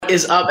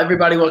is up,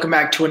 everybody? Welcome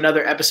back to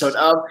another episode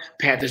of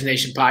Panthers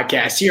Nation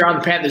Podcast here on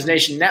the Panthers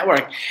Nation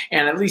Network.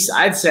 And at least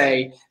I'd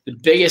say the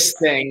biggest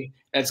thing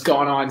that's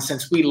going on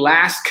since we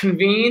last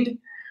convened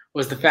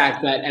was the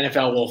fact that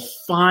NFL will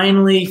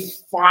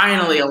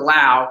finally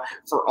allow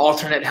for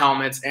alternate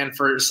helmets and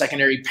for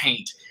secondary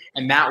paint.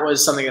 And that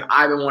was something that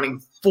I've been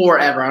wanting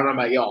forever. I don't know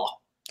about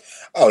y'all.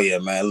 Oh yeah,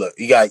 man. Look,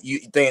 you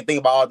think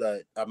about all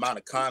the amount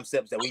of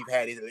concepts that we've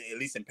had, at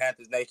least in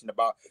Panthers Nation,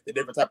 about the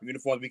different type of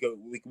uniforms we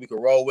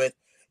could roll with.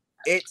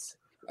 It's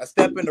a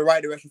step in the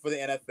right direction for the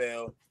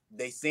NFL.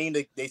 They seem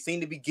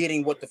to be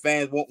getting what the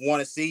fans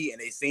want to see,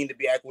 and they seem to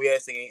be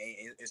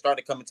acquiescing and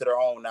starting to come into their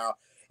own now.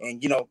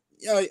 And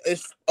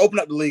it's open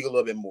up the league a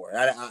little bit more.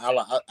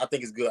 I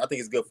think it's good. I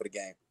think it's good for the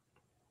game.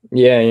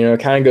 Yeah, it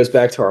kind of goes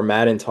back to our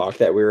Madden talk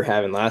that we were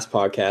having last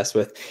podcast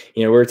with,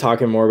 we were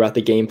talking more about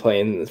the gameplay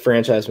and the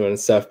franchise mode and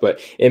stuff.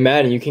 But in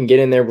Madden, you can get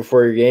in there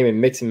before your game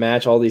and mix and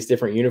match all these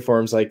different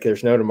uniforms like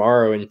there's no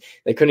tomorrow. And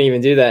they couldn't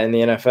even do that in the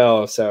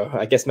NFL. So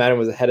I guess Madden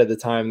was ahead of the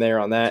time there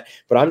on that.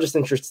 But I'm just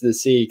interested to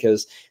see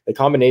because the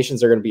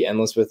combinations are going to be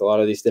endless with a lot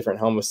of these different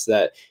helmets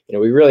that,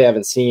 we really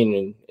haven't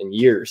seen in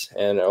years.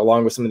 And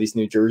along with some of these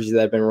new jerseys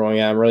that have been rolling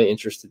out, I'm really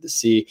interested to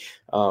see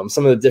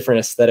some of the different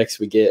aesthetics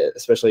we get,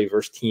 especially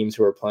versus teams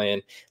who are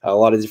playing a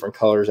lot of different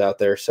colors out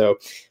there. So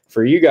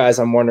for you guys,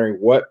 I'm wondering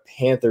what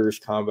Panthers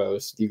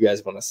combos do you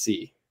guys want to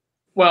see?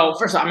 Well,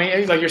 first of all,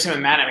 like you're saying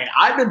with Madden,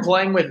 I've been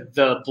playing with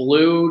the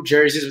blue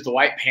jerseys with the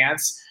white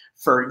pants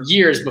for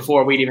years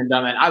before we'd even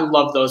done that. I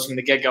love those from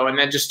the get-go, and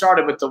then just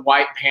started with the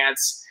white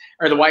pants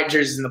or the white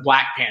jerseys and the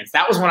black pants.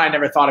 That was one I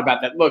never thought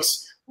about. That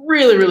looks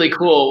really, really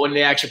cool when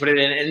they actually put it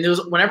in.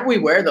 And whenever we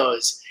wear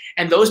those,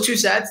 and those two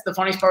sets, the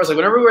funniest part was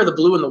whenever we wear the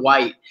blue and the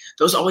white,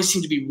 those always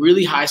seem to be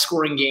really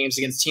high-scoring games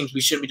against teams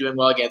we shouldn't be doing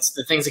well against.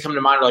 The things that come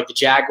to mind are like the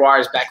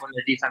Jaguars back when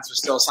their defense was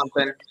still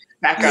something.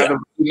 Back out of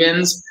the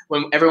Ravens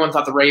when everyone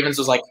thought the Ravens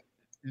was like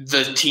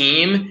the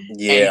team.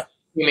 Yeah. And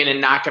came in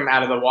and knocked them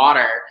out of the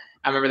water.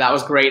 I remember that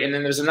was great. And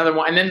then there's another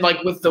one. And then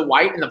like with the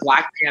white and the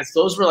black pants,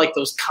 those were like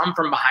those come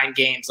from behind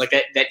games. Like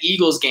that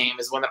Eagles game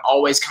is one that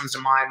always comes to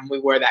mind when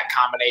we wear that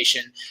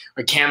combination.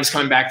 Where Cam's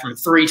coming back from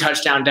 3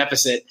 touchdown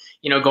deficit,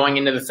 going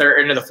into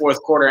the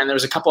fourth quarter. And there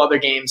was a couple other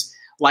games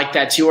like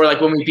that too, or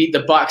like when we beat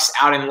the Bucks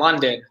out in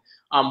London,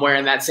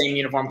 wearing that same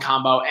uniform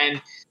combo.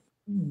 And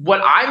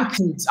what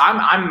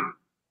I'm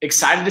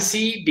excited to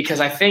see, because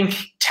I think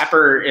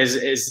Tepper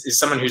is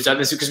someone who's done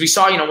this, because we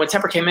saw, when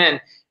Tepper came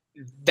in,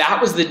 that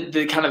was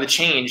the kind of the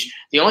change.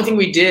 The only thing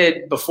we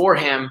did before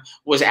him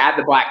was add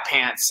the black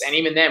pants. And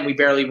even then we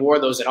barely wore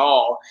those at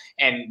all.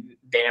 And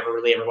they never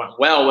really ever went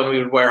well when we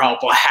would wear all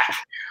black.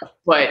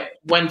 But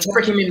when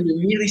Tepper came in, we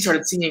immediately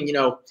started seeing,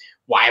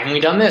 why haven't we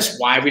done this?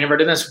 Why have we never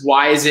done this?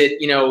 Why is it,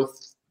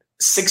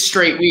 6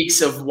 straight weeks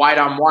of white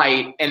on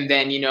white and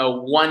then,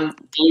 1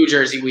 blue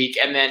jersey week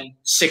and then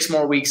 6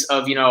 more weeks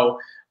of,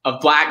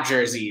 of black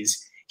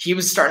jerseys? He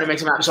was starting to make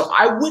some happen. So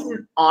I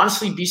wouldn't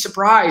honestly be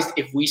surprised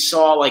if we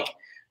saw like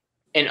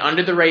an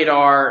under the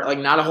radar, like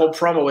not a whole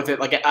promo with it,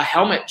 like a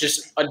helmet,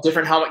 just a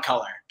different helmet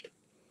color.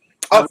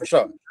 Oh, for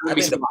sure. I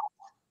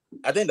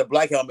think the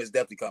black helmet is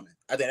definitely coming.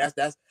 I think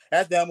that's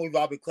the helmet we've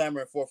all been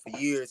clamoring for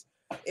years.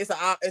 It's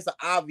an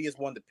obvious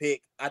one to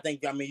pick. I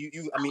think. Obviously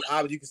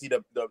you can see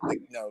the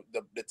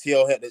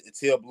teal head, the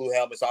teal blue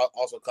helmets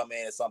also come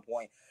in at some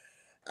point.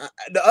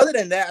 Other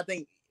than that, I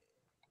think.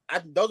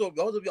 Those would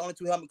be the only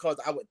 2 helmet colors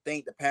I would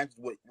think the Panthers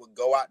would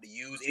go out to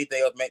use.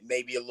 Anything else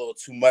may be a little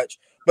too much.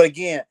 But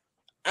again,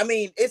 I'm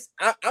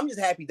just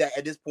happy that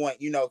at this point,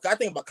 I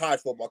think about college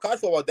football. College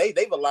football,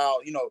 they've allowed,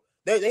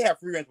 they have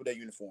free range with their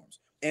uniforms,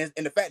 and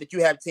the fact that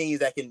you have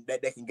teams that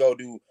can go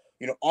do,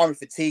 army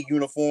fatigue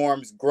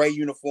uniforms, gray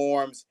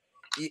uniforms,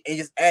 and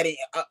just adding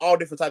all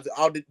different types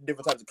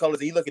of colors.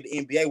 And you look at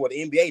the NBA, where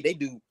the NBA they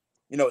do.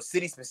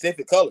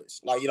 City-specific colors.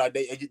 Like,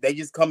 they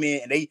just come in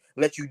and they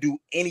let you do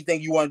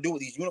anything you want to do with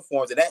these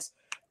uniforms, and that's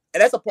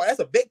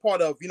a big part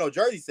of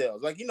jersey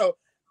sales. Like,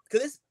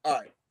 because it's all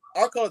right.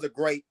 Our colors are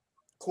great,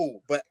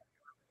 cool, but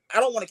I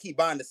don't want to keep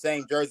buying the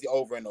same jersey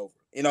over and over.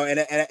 And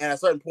at a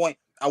certain point,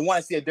 I want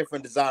to see a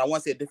different design. I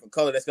want to see a different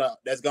color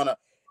that's gonna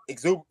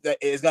exude, that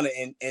is gonna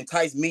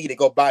entice me to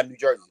go buy a new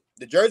jersey.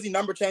 The jersey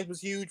number change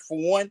was huge for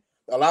one,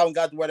 allowing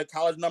guys to wear the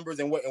college numbers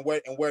and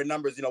wear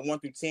numbers 1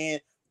 through 10.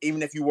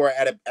 Even if you were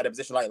at a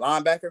position like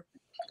linebacker,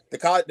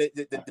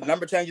 the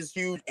number change is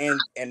huge, and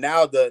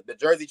now the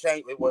jersey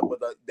change with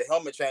the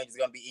helmet change is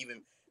going to be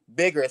even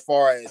bigger as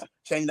far as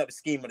changing up the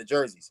scheme of the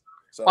jerseys.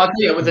 So I'll tell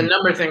you, with the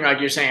number thing,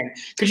 like you're saying,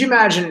 could you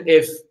imagine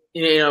if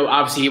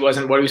obviously he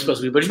wasn't what he was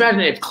supposed to be, but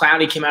imagine if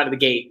Clowney came out of the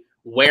gate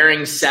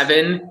wearing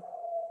 7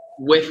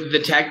 with the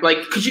tech, like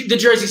the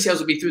jersey sales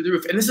would be through the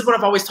roof. And this is what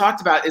I've always talked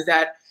about, is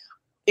that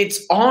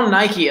it's all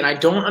Nike, and I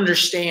don't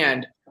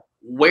understand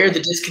where the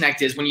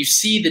disconnect is when you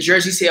see the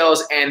jersey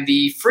sales and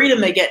the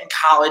freedom they get in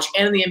college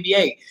and in the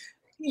NBA.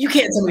 You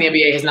can't tell me the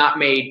NBA has not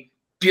made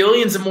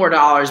billions of more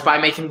dollars by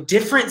making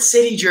different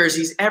city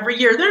jerseys every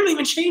year. They're not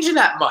even changing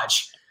that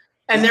much.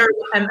 And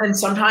and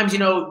sometimes,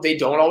 they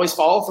don't always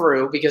follow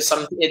through because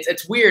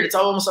it's weird. It's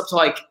almost up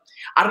to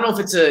I don't know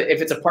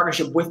if it's a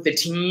partnership with the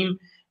team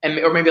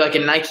or maybe like a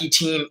Nike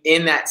team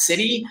in that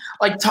city.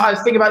 Like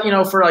think about,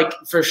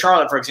 for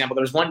Charlotte, for example,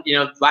 there was one,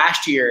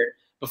 last year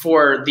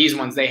before these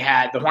ones the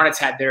Hornets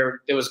had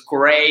it was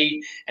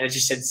gray and it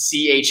just said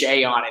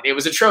CHA on it. It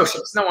was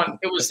atrocious.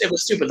 It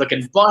was stupid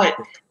looking, but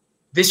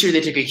this year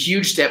they took a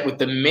huge step with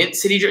the Mint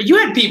City. You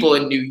had people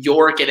in New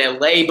York and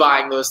LA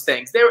buying those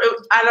things.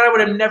 I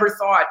would have never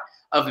thought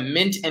of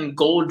mint and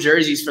gold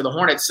jerseys for the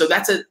Hornets. So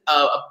that's a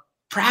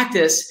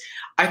practice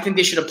I think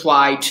they should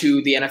apply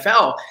to the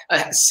NFL.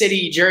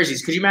 City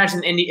jerseys. Could you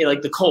imagine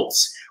like the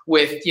Colts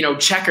with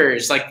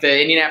checkers, like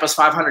the Indianapolis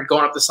 500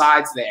 going up the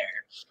sides there?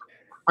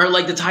 Or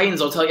like the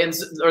Titans will tell you,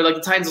 or like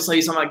the Titans will tell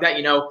you something like that.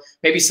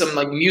 Maybe some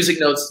like music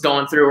notes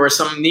going through, or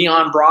some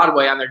neon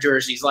Broadway on their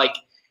jerseys. Like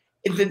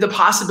the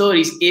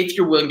possibilities, if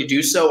you're willing to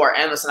do so, are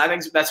endless. And I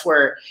think that's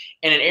where,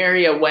 in an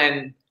area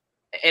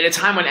at a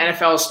time when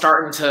NFL is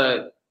starting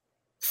to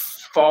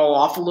fall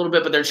off a little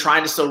bit, but they're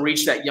trying to still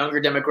reach that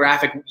younger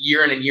demographic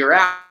year in and year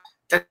out,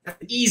 that's an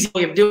easy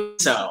way of doing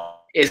so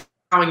is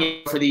allowing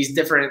you for these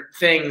different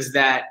things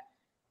that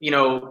you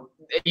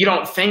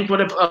don't think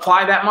would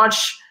apply that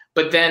much.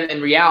 But then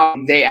in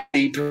reality, they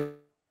actually do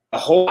a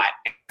whole lot.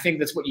 I think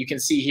that's what you can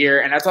see here.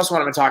 And that's also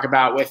what I'm going to talk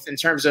about in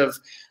terms of,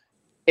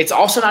 it's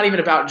also not even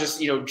about just,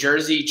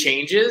 jersey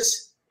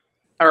changes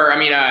or,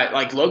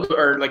 like logo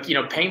or like,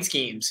 paint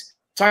schemes.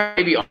 Talk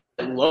maybe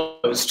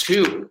logos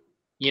too,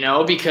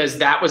 because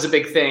that was a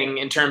big thing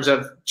in terms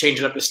of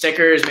changing up the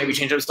stickers, maybe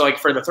change up like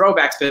for the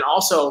throwbacks, but then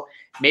also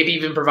maybe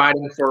even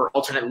providing for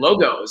alternate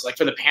logos. Like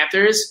for the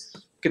Panthers,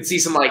 could see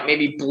some like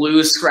maybe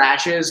blue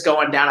scratches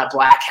going down a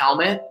black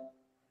helmet.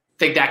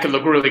 Think that could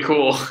look really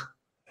cool.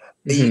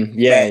 Mm-hmm.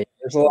 Yeah,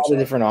 there's a lot of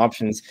different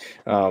options,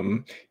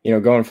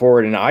 going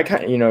forward. And I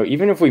kind of,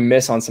 even if we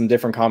miss on some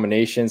different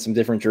combinations, some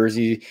different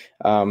jersey,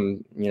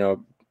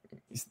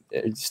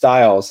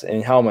 styles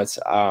and helmets,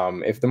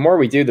 if the more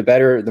we do, the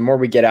better. The more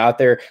we get out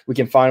there, we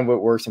can find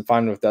what works and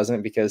find what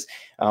doesn't. Because,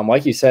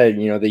 like you said,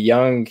 the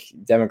young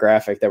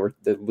demographic that we're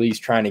the league's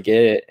trying to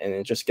get it, and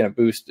it's just going to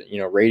boost,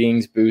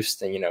 ratings,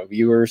 boost, and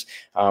viewers.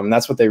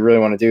 That's what they really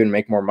want to do and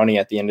make more money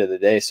at the end of the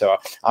day. So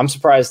I'm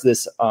surprised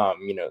this,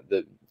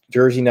 the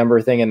jersey number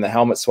thing and the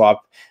helmet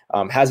swap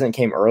hasn't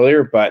came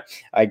earlier, but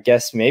I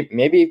guess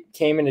maybe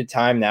came into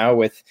time now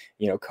with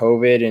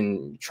COVID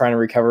and trying to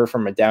recover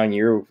from a down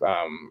year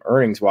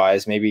earnings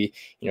wise. Maybe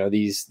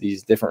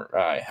these different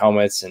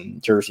helmets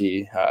and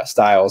jersey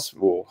styles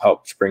will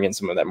help bring in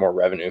some of that more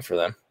revenue for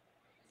them.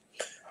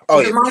 Oh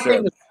yeah, for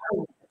sure.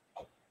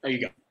 There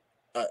you go.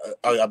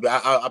 I'm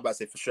about to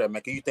say for sure,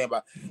 man. Can you think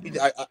about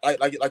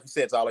like you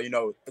said, Tyler?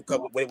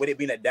 With it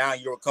being a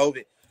down year of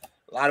COVID,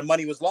 a lot of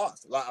money was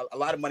lost. A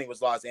lot of money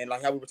was lost, and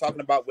like how we were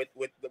talking about with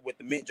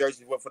the mint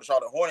jerseys for the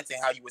Charlotte Hornets, and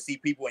how you would see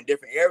people in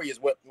different areas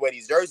wear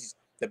these jerseys.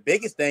 The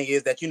biggest thing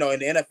is that in the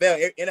NFL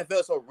is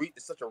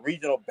it's such a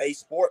regional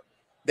based sport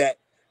that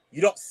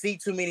you don't see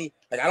too many.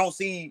 Like I don't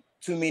see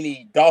too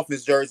many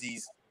Dolphins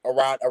jerseys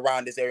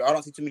around this area. I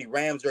don't see too many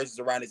Rams jerseys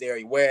around this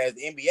area. Whereas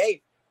the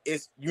NBA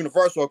is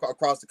universal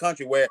across the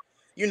country, where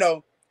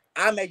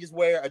I may just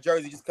wear a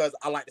jersey just because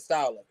I like the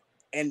style of it.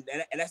 And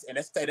that's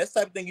the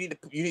type of thing you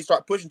need to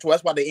start pushing to.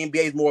 That's why the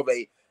NBA is more of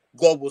a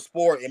global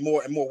sport and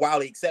more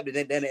widely accepted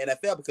than the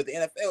NFL, because the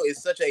NFL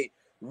is such a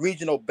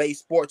regional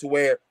based sport to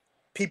where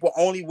people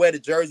only wear the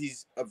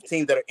jerseys of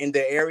teams that are in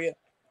their area,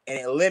 and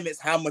it limits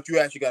how much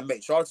you're actually gonna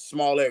make. Charlotte's a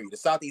small area. The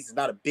Southeast is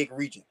not a big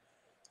region.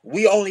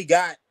 We only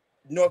got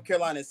North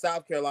Carolina and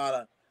South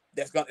Carolina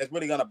that's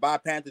really gonna buy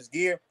Panthers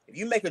gear. If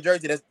you make a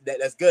jersey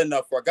that's good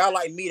enough for a guy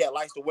like me that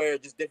likes to wear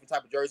just different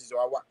type of jerseys, or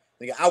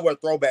I wear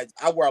throwbacks.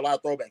 I wear a lot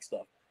of throwback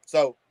stuff.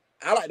 So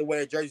I like to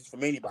wear jerseys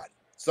from anybody.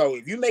 So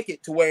if you make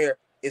it to where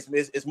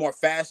it's more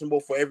fashionable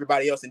for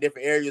everybody else in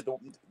different areas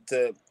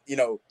to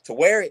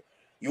wear it,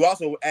 you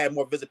also add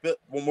more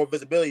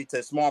visibility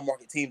to small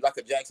market teams like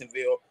a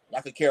Jacksonville,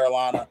 like a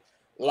Carolina,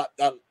 like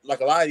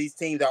a lot of these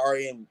teams that are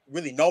in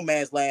really no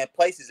man's land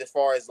places as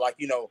far as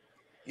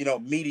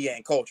media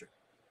and culture.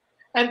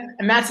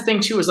 And that's the thing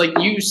too, is like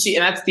you see,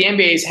 and that's the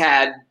NBA's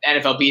had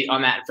NFL beat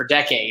on that for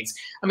decades.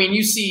 I mean,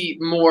 you see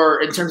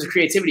more in terms of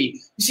creativity.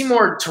 You see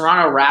more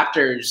Toronto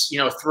Raptors,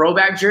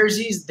 throwback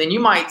jerseys than you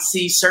might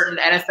see certain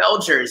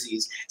NFL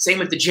jerseys. Same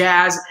with the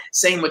Jazz,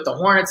 same with the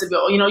Hornets.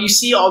 You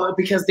see all that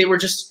because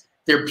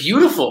they're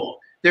beautiful.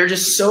 They're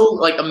just so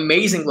like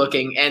amazing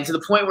looking, and to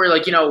the point where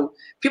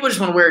people just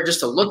want to wear it just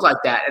to look like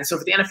that. And so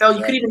for the NFL,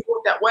 you could even do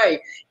it that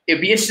way. It'd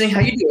be interesting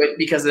how you do it,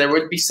 because there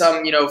would be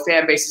some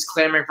fan bases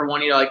clamoring for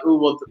one.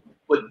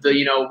 Would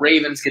the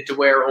Ravens get to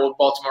wear old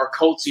Baltimore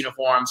Colts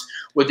uniforms?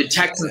 Would the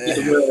Texans get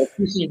to wear old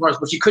Chiefs uniforms?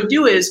 What you could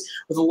do is,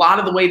 with a lot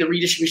of the way the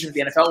redistribution of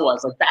the NFL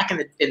was, like back in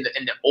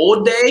the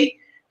old day,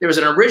 there was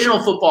an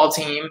original football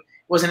team.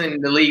 Wasn't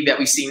in the league that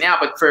we see now,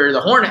 but for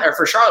the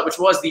for Charlotte, which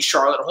was the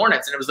Charlotte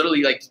Hornets, and it was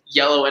literally like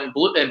yellow and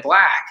blue and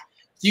black.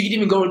 You could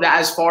even go to that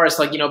as far as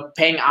like,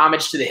 paying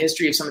homage to the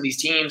history of some of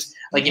these teams,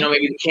 like,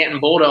 maybe the Canton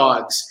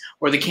Bulldogs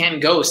or the Canton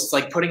Ghosts,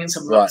 like putting in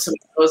some of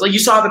those, like you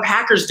saw the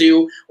Packers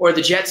do or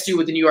the Jets do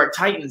with the New York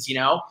Titans,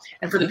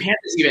 and for the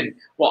Panthers even,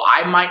 well,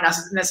 I might not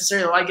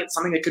necessarily like it.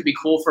 Something that could be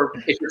cool for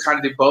if you're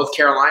trying to do both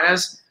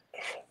Carolinas.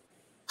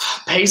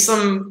 Pay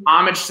some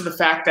homage to the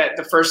fact that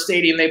the first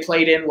stadium they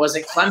played in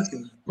wasn't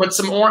Clemson. Put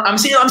some I'm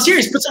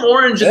serious. Put some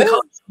orange in the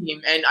color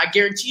scheme, and I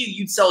guarantee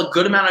you'd sell a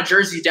good amount of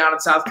jerseys down in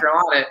South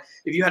Carolina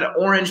if you had an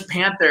orange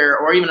Panther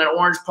or even an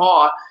orange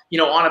paw,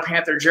 on a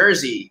Panther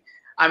jersey.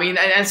 I mean,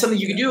 and something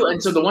you could do.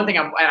 And so the one thing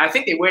I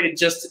think they waited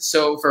just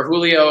so for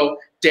Julio,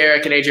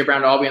 Derek, and AJ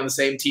Brown to all be on the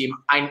same team.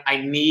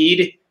 I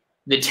need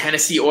the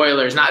Tennessee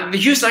Oilers, not the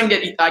Houston.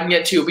 I can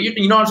get too, but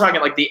you know what I'm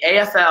talking, like the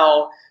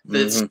AFL,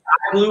 the sky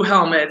blue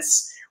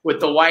helmets with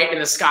the white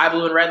and the sky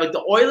blue and red. Like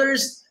the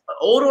Oilers,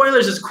 old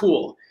Oilers is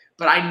cool,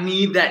 but I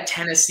need that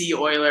Tennessee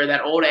Oiler,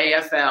 that old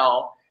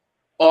AFL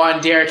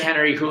on Derrick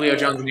Henry, Julio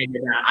Jones, and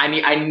AJ Brown.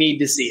 I need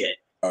to see it.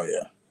 Oh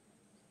yeah,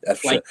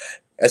 that's like, sure.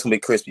 That's gonna be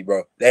crispy,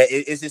 bro.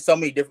 It's just so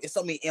many different. It's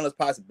so many endless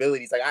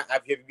possibilities. Like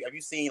have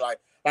you seen like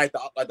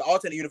the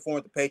alternate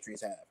uniform the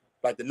Patriots have,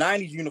 like the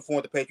 '90s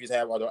uniform the Patriots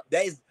have?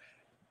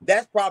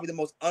 That's probably the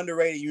most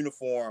underrated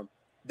uniform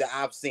that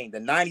I've seen. The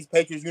 '90s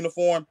Patriots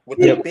uniform with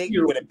the big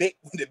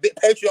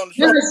Patriot on the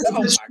shoulder.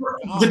 Yes,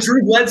 the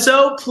Drew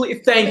Bledsoe.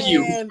 Please, thank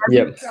you.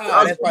 Yep.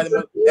 God,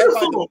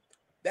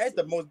 that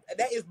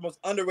is the most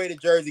underrated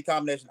jersey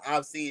combination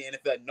I've seen in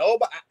NFL.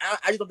 Nobody,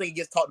 I just don't think it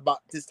gets talked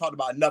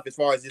about enough as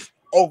far as this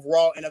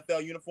overall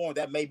NFL uniform.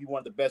 That may be one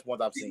of the best ones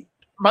I've seen.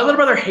 My little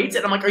brother hates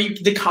it. I'm like,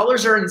 the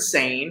colors are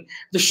insane.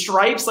 The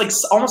stripes, like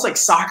almost like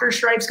soccer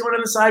stripes going on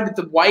the side with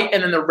the white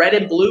and then the red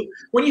and blue.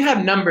 When you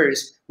have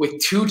numbers with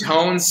two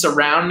tones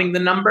surrounding the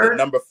number. The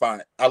number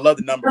font. I love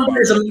the number font.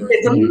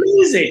 It's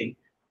amazing.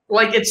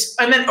 Like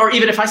or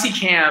even if I see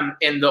Cam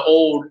in the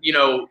old,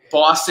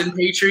 Boston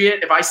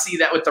Patriot, if I see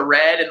that with the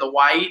red and the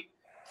white,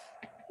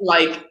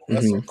 like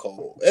that's so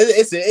cold.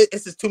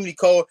 It's just too many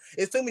cold.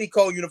 It's too many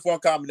cold uniform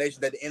combinations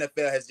that the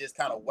NFL has just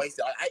kind of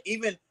wasted.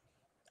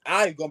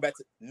 I'm going back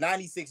to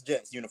 '96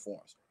 Jets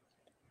uniforms.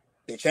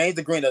 They changed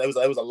the green. It was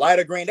a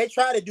lighter green. They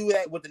try to do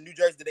that with the New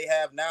Jersey that they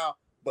have now,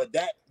 but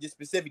that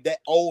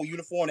old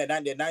uniform, that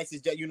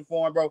 '96 Jet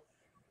uniform, bro.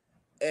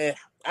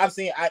 I've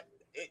seen.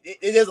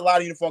 It is a lot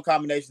of uniform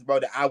combinations,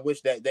 bro. That I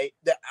wish that I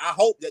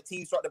hope that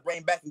teams start to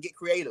bring back and get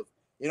creative.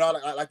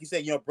 Like you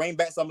said, bring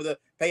back some of the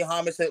pay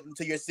homage to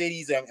your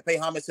cities and pay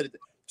homage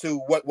to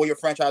what your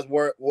franchise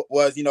was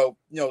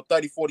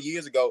 30, 40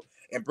 years ago.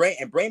 And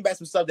bring back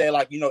some stuff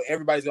that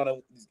everybody's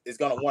gonna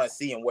want to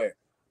see and wear.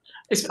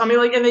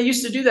 And they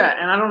used to do that,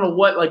 and I don't know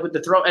what with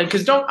the throw, and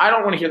because I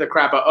don't want to hear the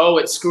crap of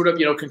it screwed up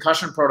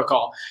concussion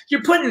protocol.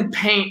 You're putting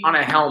paint on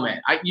a helmet.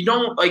 You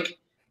don't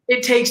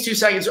it takes 2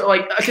 seconds.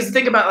 Because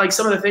think about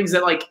some of the things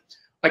that like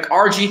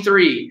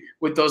RG3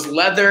 with those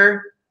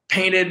leather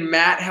painted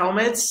matte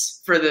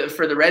helmets for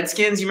the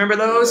Redskins. You remember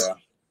those?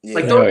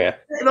 Yeah.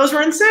 Those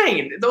were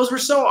insane. Those were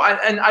so,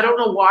 and I don't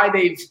know why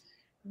the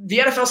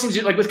NFL seems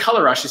to, with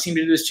Color Rush, they seem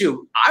to do this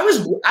too. I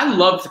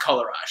loved the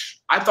Color Rush.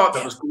 I thought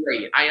that was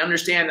great. I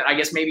understand that. I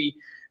guess maybe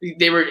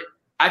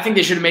I think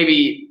they should have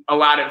maybe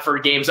allowed it for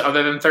games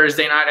other than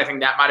Thursday night. I think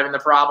that might have been the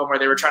problem where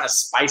they were trying to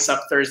spice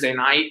up Thursday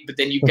night. But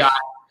then you've got,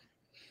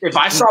 if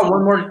I saw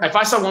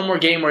one more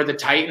game where the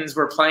Titans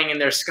were playing in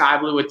their sky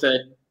blue with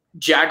the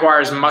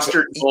Jaguars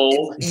mustard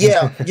gold.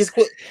 Yeah, just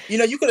quit.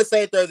 You could have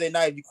said Thursday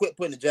night if you quit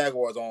putting the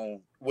Jaguars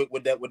on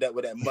with that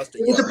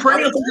mustard. It's a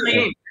perennial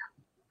game.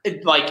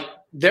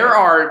 There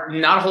are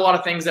not a whole lot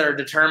of things that are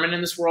determined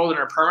in this world and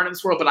are permanent in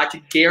this world, but I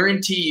could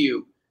guarantee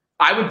you,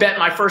 I would bet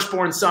my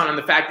firstborn son on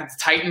the fact that the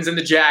Titans and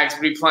the Jags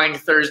would be playing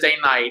Thursday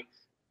night,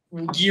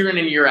 year in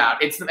and year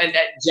out. And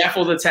Jeff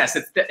will attest.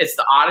 It's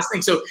the oddest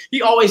thing. So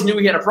he always knew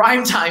he had a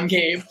primetime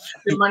game.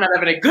 They might not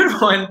have been a good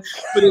one,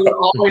 but he would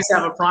always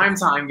have a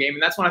primetime game.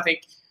 And that's when I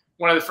think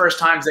one of the first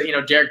times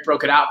that Derek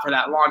broke it out for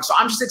that long. So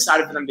I'm just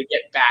excited for them to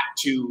get back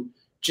to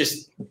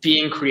just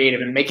being creative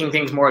and making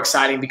things more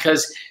exciting,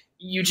 because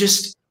you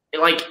just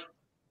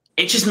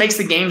it just makes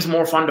the games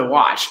more fun to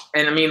watch.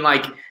 And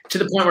to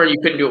the point where you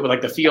couldn't do it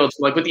with the fields,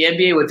 with the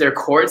NBA with their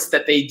courts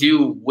that they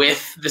do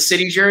with the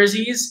city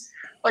jerseys,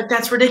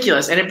 that's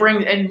ridiculous. And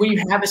when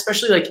you have,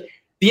 especially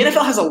the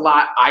NFL has a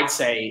lot, I'd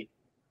say,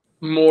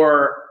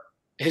 more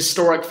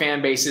historic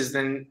fan bases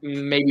than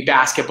maybe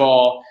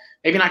basketball,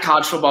 maybe not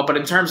college football, but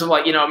in terms of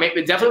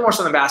maybe definitely more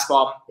so than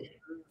basketball,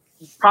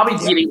 probably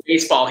beating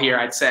baseball here,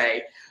 I'd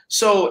say.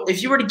 So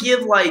if you were to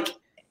give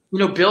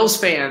Bills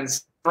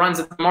fans runs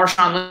at the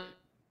Marshawn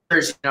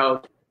Lynch,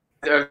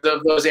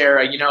 those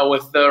era,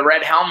 with the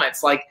red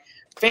helmets,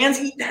 fans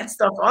eat that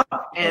stuff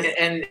up,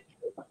 and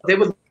they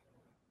would.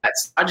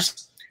 I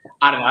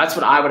don't know. That's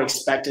what I would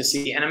expect to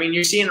see. And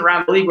you're seeing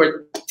around the league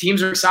where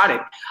teams are excited.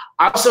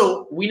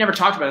 We never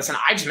talked about this, and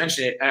I just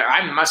mentioned it.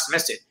 I must have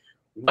missed it.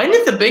 When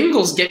did the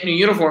Bengals get new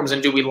uniforms,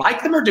 and do we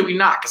like them or do we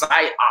not? Because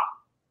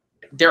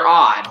they're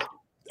odd.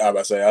 I was about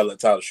to say, I'll let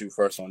Tyler shoot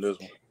first on this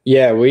one.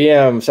 Yeah, we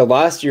so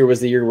last year was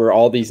the year where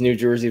all these new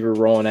jerseys were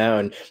rolling out,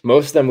 and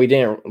most of them we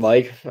didn't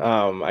like.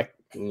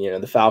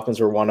 The Falcons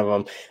were one of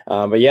them.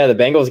 But yeah, the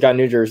Bengals got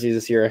new jerseys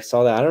this year. I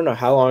saw that. I don't know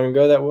how long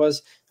ago that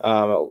was.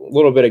 A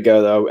little bit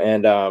ago though,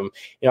 and I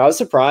was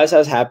surprised. I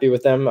was happy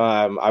with them.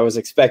 I was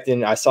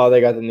expecting. I saw they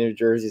got the new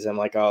jerseys. I'm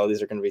like, oh,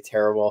 these are going to be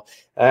terrible.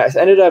 I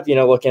ended up,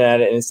 looking at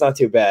it, and it's not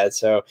too bad.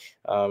 So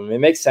it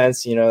makes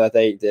sense, that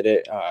they did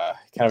it.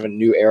 Kind of a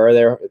new era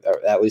there.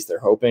 At least they're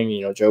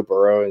hoping. Joe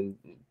Burrow and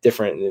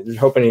different. They're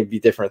hoping to be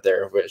different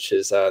there, which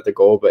is the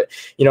goal. But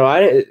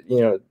I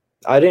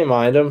didn't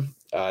mind them.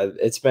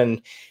 It's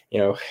been,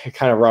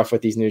 kind of rough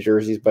with these new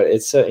jerseys, but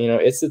it's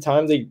the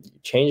time to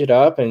change it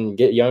up and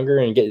get younger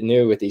and get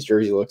new with these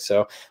jersey looks.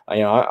 So,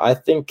 I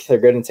think they're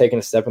good and taking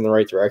a step in the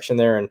right direction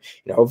there, and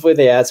hopefully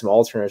they add some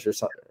alternates or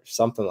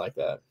something like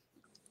that.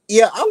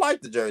 Yeah, I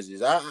like the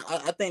jerseys. I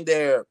think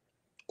they're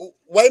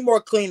way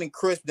more clean and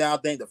crisp than I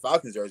think the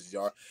Falcons jerseys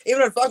are. Even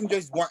though the Falcons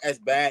jerseys weren't as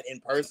bad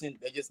in person,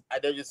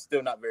 they're just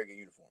still not very good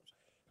uniforms.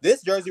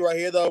 This jersey right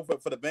here, though,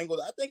 for the Bengals,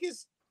 I think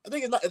it's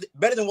not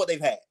better than what they've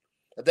had.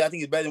 I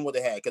think it's better than what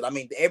they had because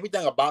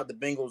everything about the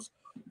Bengals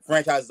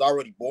franchise is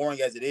already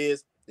boring as it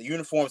is. The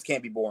uniforms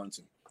can't be boring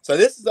too. So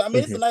this is,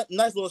 it's a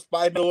nice little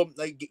spice.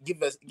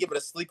 Give it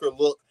a sleeker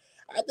look.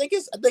 I think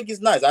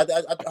it's nice. I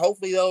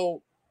hopefully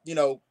they'll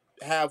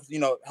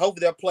hopefully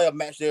they'll play a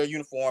match their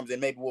uniforms and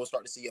maybe we'll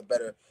start to see a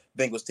better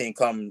Bengals team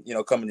come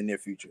in the near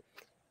future.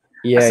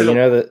 Yeah,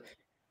 go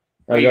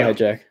ahead,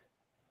 Jack.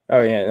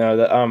 Oh yeah,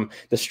 no,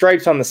 the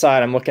stripes on the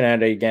side. I'm looking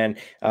at it again.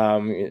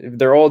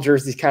 Their old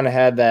jerseys kind of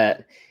had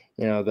that.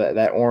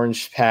 That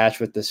orange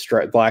patch with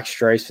the black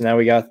stripes. So now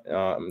we got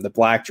the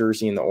black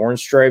jersey and the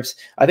orange stripes.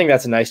 I think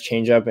that's a nice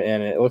change up,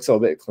 and it looks a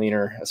little bit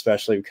cleaner,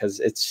 especially because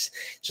it's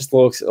just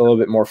looks a little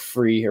bit more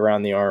free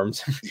around the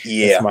arms.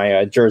 Yeah. That's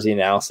my jersey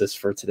analysis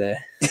for today.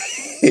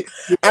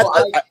 Go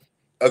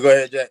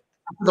ahead, Jack.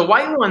 The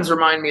white ones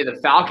remind me of the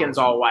Falcons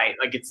all white.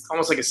 Like it's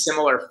almost like a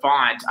similar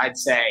font, I'd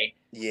say.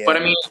 Yeah. But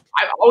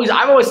I've always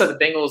thought the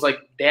Bengals, like,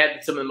 they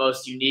had some of the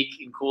most unique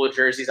and cool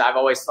jerseys. I've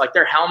always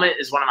their helmet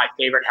is one of my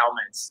favorite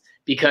helmets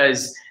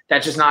because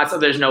that's just not, so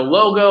there's no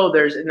logo.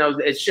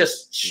 It's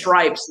just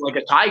stripes like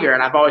a tiger.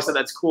 And I've always thought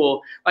that's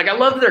cool. Like, I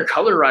love their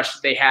color rush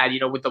that they had,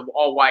 with the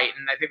all white.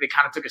 And I think they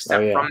kind of took a step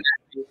from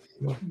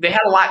that. They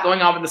had a lot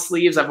going on with the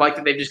sleeves. I've liked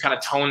that they've just kind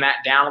of toned that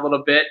down a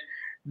little bit.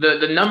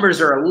 The numbers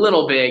are a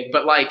little big,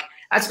 but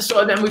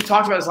so then we've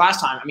talked about this last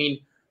time.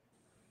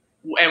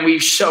 And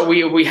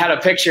we had a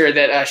picture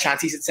that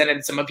Shantice had sent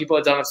in. Some people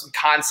had done some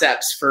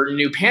concepts for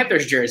new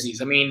Panthers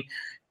jerseys.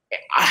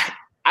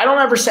 I don't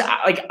ever say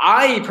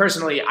I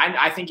personally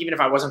I think even if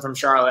I wasn't from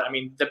Charlotte,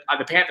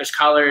 the Panthers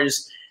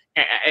colors,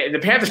 the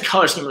Panthers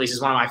color scheme at least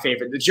is one of my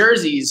favorite. The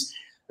jerseys,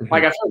 I feel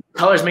like the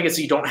colors make it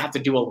so you don't have to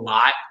do a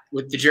lot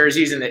with the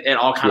jerseys, and it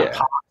all kind of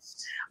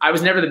pops. I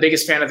was never the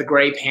biggest fan of the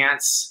gray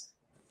pants.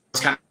 It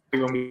was kind of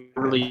when we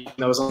really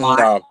those a lot.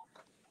 No.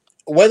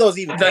 Where those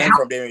even came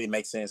from didn't really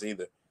make sense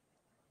either.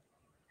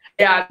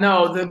 Yeah,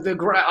 no, the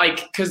gray,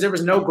 because there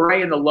was no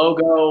gray in the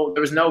logo.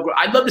 There was no.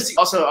 I'd love to see.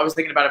 Also, I was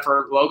thinking about it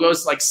for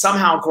logos,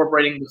 somehow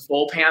incorporating the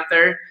full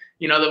Panther.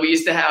 That we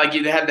used to have.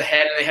 They had the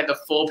head and they had the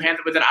full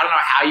Panther with it. I don't know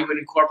how you would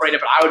incorporate it,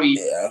 but I would be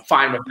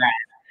fine with that.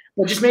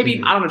 But just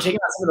maybe I don't know, taking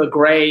out some of the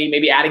gray,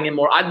 maybe adding in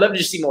more. I'd love to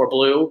just see more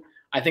blue.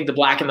 I think the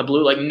black and the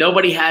blue,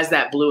 nobody has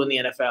that blue in the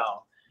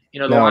NFL.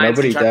 No,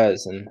 nobody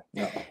does, and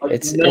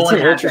it's an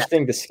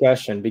interesting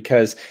discussion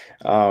because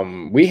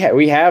we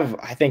have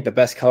I think the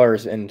best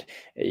colors, and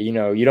you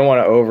don't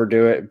want to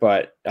overdo it,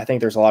 but I think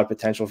there's a lot of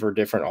potential for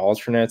different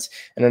alternates.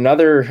 And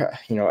another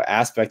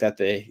aspect that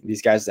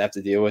these guys have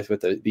to deal with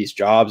these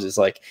jobs is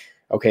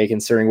okay,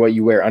 considering what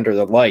you wear under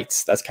the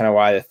lights. That's kind of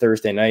why the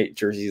Thursday night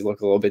jerseys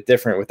look a little bit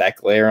different with that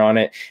glare on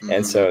it. Mm-hmm.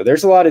 And so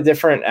there's a lot of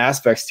different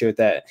aspects to it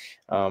that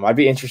I'd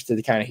be interested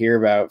to kind of hear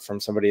about from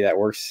somebody that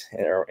works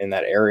in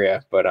that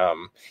area. But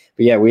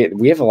yeah,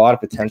 we have a lot of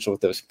potential with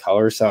those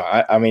colors. So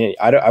I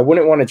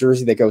wouldn't want a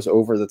jersey that goes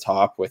over the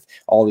top with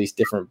all these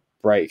different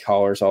bright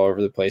colors all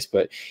over the place.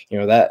 But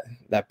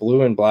that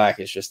blue and black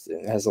it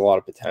has a lot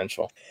of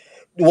potential.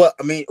 Well,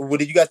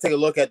 did you guys take a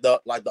look at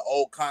the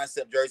old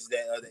concept jerseys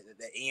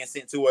that Ian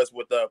sent to us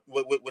with the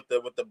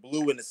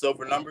blue and the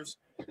silver numbers?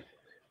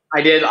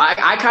 I did.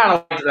 I kind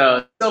of like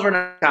the silver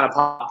kind of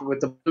popped with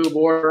the blue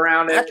border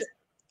around it.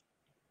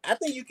 I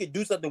think you could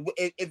do something.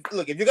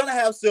 If you're gonna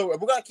have silver,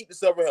 if we're gonna keep the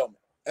silver helmet,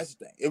 that's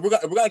the thing. If we're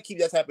gonna keep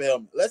that type of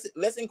helmet,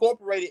 let's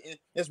incorporate it.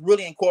 Let's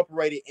really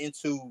incorporate it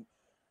into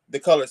the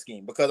color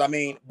scheme, because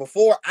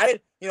before I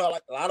didn't,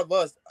 like a lot of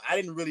us, I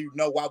didn't really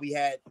know why we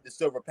had the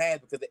silver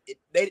pants, because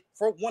they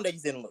for one, they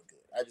just didn't look good.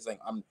 I just think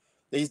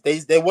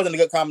they wasn't a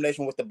good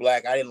combination with the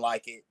black. I didn't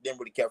like it, didn't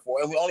really care for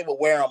it, and we only would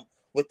wear them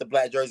with the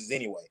black jerseys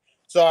anyway.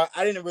 So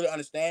I didn't really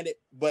understand it.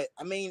 But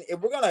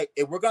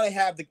if we're gonna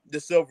have the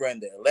silver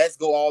in there, let's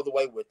go all the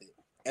way with it,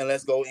 and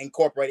let's go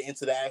incorporate it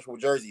into the actual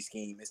jersey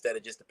scheme instead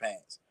of just the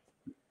pants.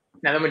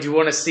 Now, then, would you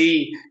want to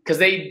see, because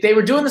they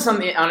were doing this on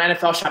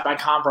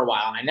NFLshop.com for a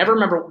while, and I never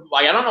remember,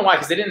 I don't know why,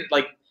 because they didn't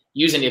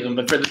use any of them,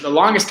 but for the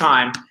longest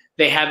time,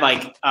 they had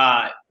like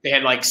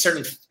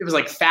certain, it was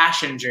like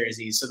fashion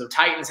jerseys. So the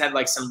Titans had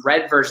like some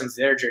red versions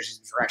of their jerseys,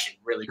 which were actually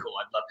really cool.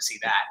 I'd love to see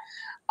that.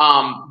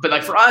 But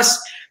like for us,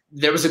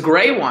 there was a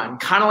gray one,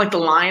 kind of like the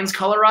Lions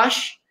color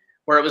rush,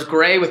 where it was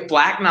gray with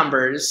black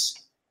numbers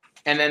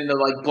and then the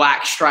like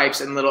black stripes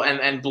and little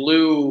and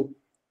blue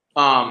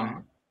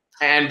surrounding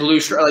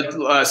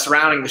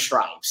the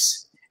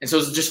stripes. And so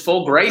it was just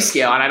full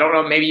grayscale. And I don't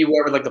know, maybe you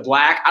wear with like the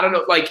black. I don't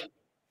know, like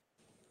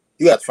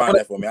you have to find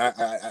that for me.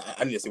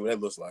 I need to see what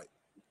that looks like.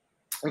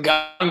 I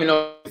don't even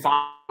know if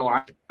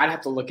I'd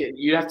have to look at.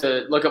 You'd have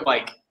to look up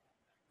like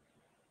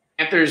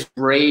Panthers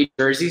gray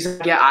jerseys.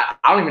 Yeah,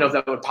 I don't even know if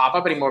that would pop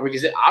up anymore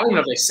because I don't even know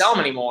if they sell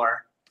them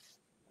anymore.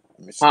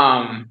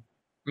 Let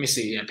me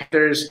see. Yeah,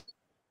 Panthers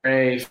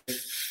gray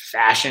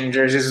fashion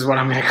jerseys is what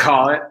I'm going to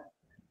call it.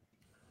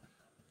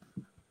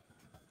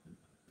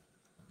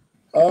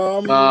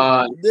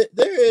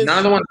 There is none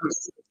of the ones.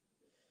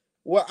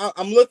 Well,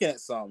 I'm looking at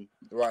some.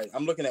 Right,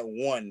 I'm looking at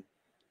one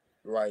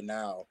right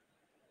now.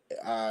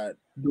 I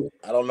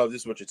don't know if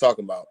this is what you're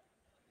talking about,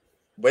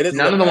 but it's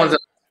none of the ones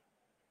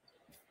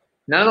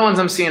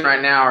I'm seeing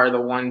right now are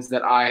the ones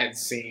that I had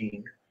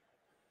seen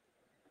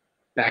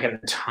back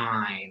at the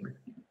time.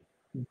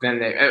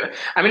 Then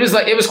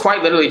it was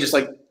quite literally just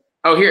like,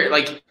 oh, here,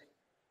 like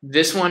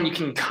this one you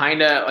can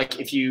kind of like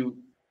if you.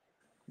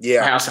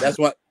 Yeah, that's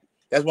one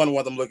of the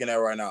ones I'm looking at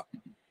right now.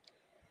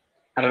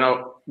 I don't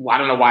know why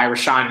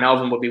Rashaan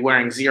Melvin would be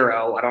wearing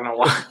 0. I don't know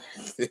why.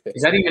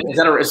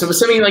 So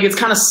assuming like it's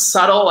kind of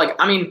subtle. Like,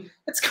 I mean,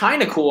 it's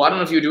kind of cool. I don't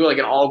know if you would do like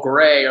an all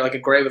gray or like a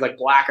gray with like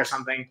black or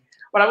something.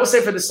 But I will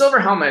say for the silver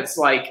helmets,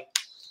 like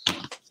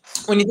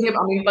when you think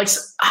about, I mean, like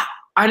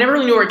I never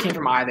really knew where it came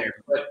from either.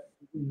 But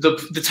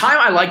the time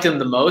I liked them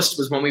the most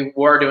was when we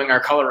were doing our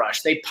color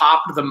rush. They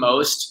popped the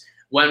most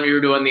when we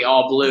were doing the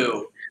all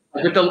blue.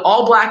 With the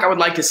all black, I would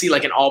like to see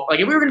like if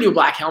we were gonna do a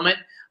black helmet,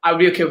 I would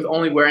be okay with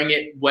only wearing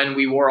it when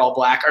we wore all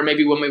black, or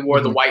maybe when we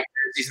wore the white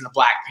jerseys and the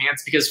black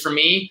pants. Because for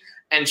me,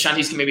 and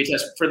Shanti's can maybe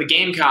test for the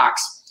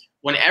Gamecocks,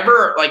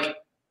 whenever like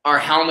our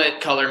helmet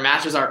color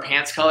matches our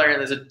pants color, and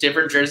there's a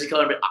different jersey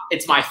color, but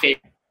it's my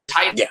favorite.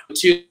 Titans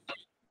too.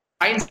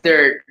 Titans,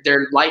 their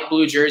light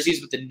blue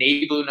jerseys with the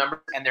navy blue numbers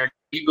and their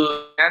navy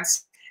blue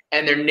pants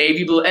and their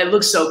navy blue. It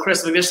looks so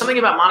crisp. Like there's something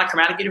about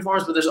monochromatic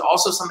uniforms, but there's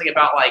also something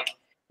about like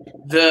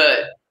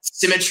the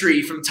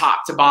symmetry from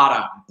top to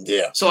bottom.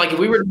 Yeah. So like if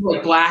we were to do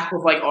like black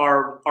with like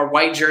our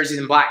white jerseys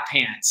and black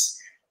pants,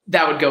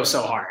 that would go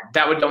so hard.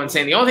 That would go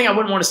insane. The only thing I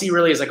wouldn't want to see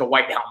really is like a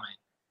white helmet.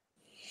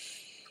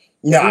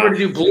 No. If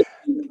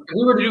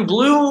we were to do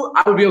blue,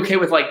 I would be okay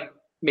with like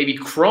maybe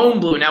chrome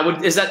blue. Now,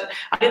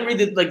 I didn't read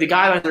the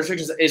guidelines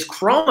restrictions. Is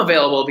chrome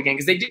available again?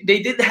 Because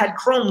they had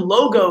chrome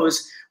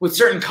logos with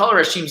certain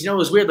color schemes. You know, it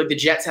was weird. Like the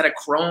Jets had a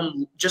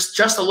chrome, just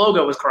the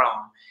logo was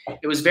chrome.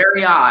 It was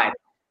very odd.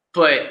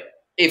 But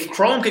if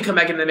chrome could come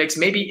back into the mix,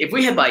 maybe if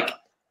we had like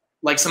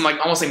some like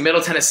almost like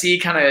Middle Tennessee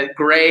kind of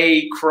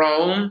gray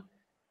chrome,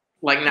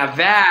 like now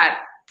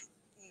that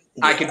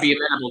I could be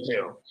amenable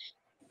to.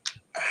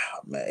 Oh,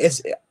 man,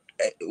 it's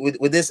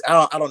with this.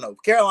 I don't know.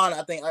 Carolina,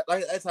 I think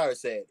like that's how I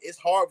said. It's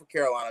hard for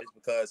Carolina just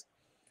because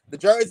the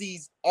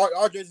jerseys,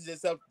 our jerseys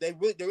itself, there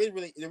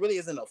really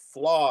isn't a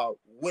flaw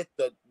with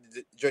the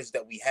jerseys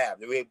that we have.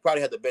 We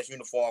probably have the best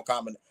uniform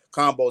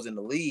combos in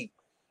the league.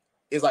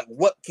 It's like,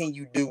 what can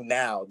you do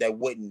now that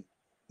wouldn't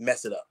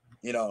mess it up?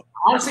 You know,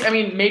 honestly, I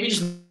mean, maybe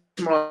just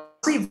more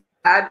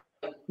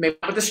maybe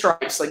with the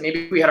stripes, like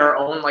maybe we had our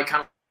own like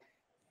kind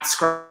of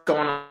script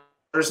going on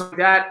or something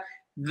like that.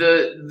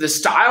 The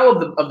style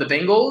of the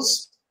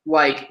Bengals,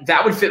 like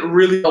that would fit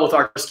really well with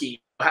our scheme.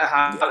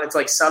 It's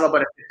like subtle,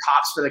 but it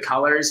pops for the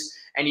colors,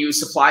 and you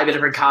supply the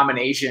different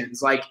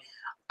combinations. Like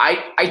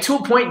I to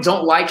a point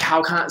don't like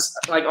how kind of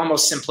like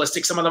almost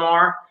simplistic some of them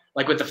are.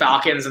 Like with the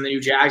Falcons and the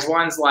new Jags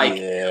ones, like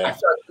yeah. I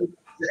feel like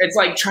it's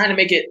like trying to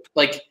make it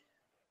like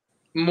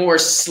more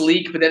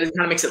sleek, but then it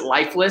kind of makes it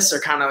lifeless or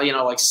kind of, you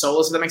know, like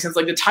soulless, if that makes sense.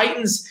 Like the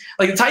Titans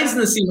and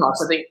the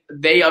Seahawks, I think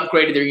they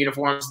upgraded their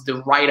uniforms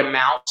the right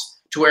amount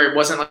to where it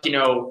wasn't like, you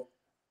know,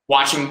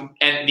 watching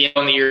on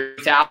the year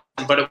 2000,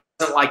 but it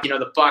wasn't like, you know,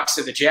 the Bucks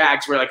or the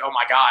Jags were like, oh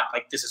my God,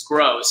 like this is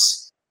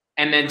gross.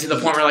 And then to the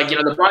point where like,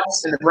 you know, the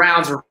Bucks and the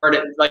Browns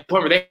reverted, like the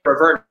point where they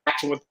revert back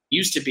to what they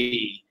used to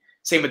be.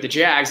 Same with the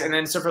Jags. And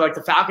then so for like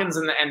the Falcons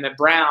and the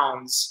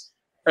Browns,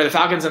 or the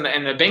Falcons and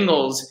the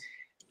Bengals,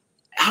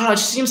 I don't know, it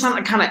just seems kind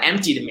of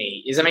empty to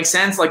me. Does that make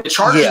sense? Like the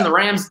Chargers and the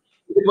Rams,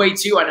 good way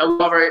too. I know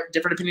we have our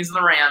different opinions on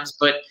the Rams,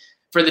 but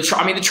for the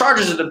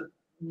Chargers are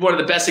one of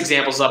the best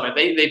examples of it.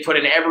 They put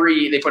in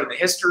the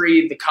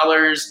history, the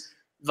colors,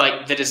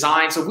 like the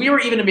design. So if we were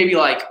even to maybe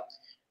like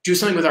do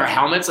something with our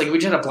helmets, like we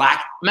just had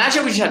imagine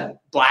if we just had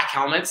black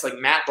helmets, like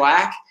matte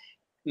black,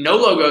 no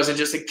logos, and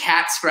just a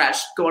cat scratch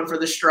going for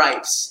the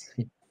stripes,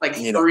 like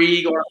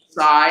three going on the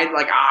side.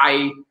 Like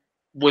I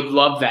would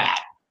love that.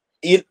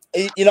 You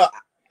know,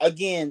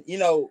 again, you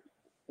know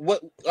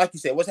what? Like you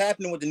said, what's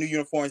happening with the new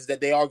uniforms is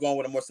that they are going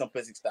with a more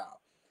simplistic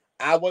style.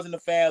 I wasn't a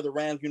fan of the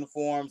Rams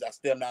uniforms. I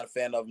still am not a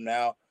fan of them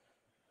now.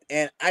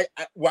 And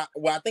when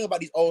I think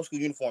about these old school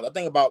uniforms, I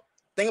think about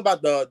think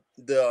about the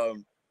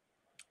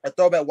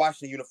throwback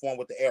Washington uniform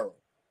with the arrow.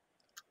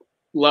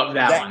 Love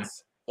that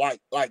one.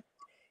 Like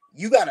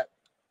you gotta.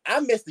 I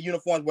miss the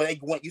uniforms where they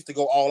used to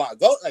go all out.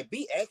 Go like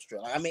be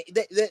extra. Like, I mean,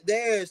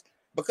 there's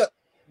because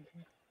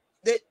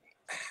that.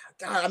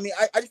 God, I mean,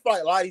 I just feel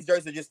like a lot of these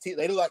jerseys are just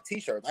they look like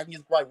t-shirts. I can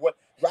just I'd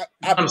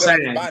be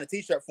better buying a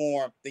t-shirt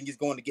for them than just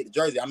going to get the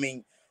jersey. I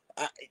mean,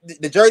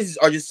 the jerseys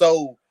are just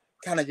so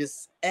kind of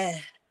just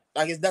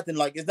like it's nothing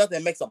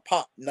that makes them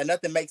pop.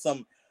 Nothing makes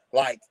them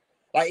like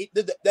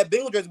that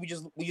Bengal jersey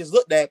we just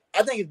looked at.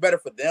 I think it's better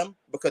for them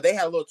because they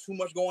had a little too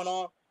much going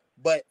on.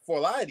 But for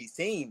a lot of these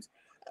teams,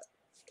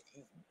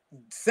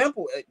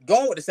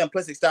 going with the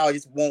simplistic style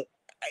just won't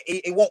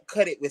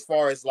cut it as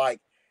far as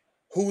like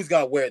who's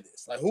gonna wear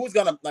this, like who's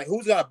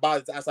gonna buy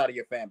this outside of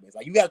your fan base.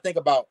 Like you got to think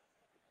about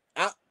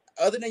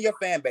other than your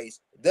fan base,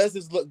 does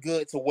this look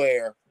good to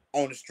wear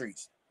on the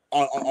streets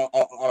on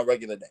a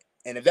regular day?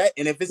 And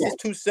if it's just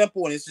too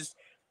simple and it's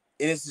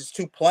just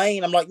too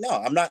plain, I'm like, no,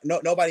 I'm not. No,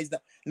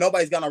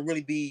 nobody's gonna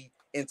really be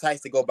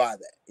enticed to go buy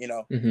that, you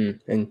know.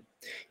 Mm-hmm. And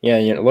yeah,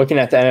 looking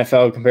at the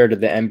NFL compared to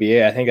the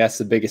NBA, I think that's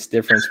the biggest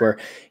difference. Where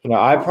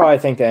I probably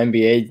think the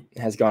NBA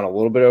has gone a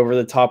little bit over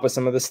the top with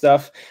some of the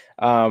stuff,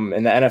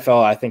 and the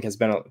NFL I think has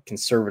been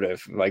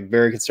conservative, like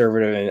very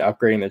conservative in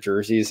upgrading the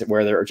jerseys,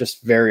 where they're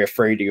just very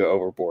afraid to go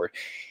overboard.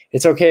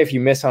 It's okay if you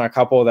miss on a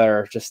couple that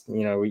are just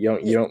you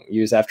don't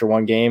use after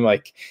one game.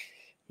 Like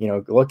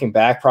looking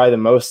back, probably the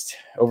most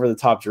over the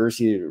top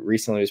jersey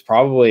recently was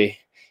probably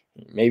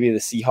maybe the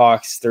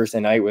Seahawks Thursday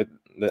night with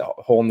the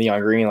whole neon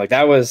green. Like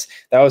that was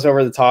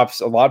over the top.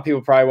 So a lot of people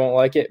probably won't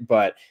like it,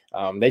 but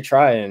they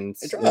try and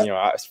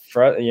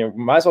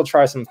might as well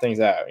try some things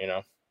out.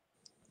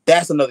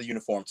 That's another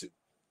uniform too.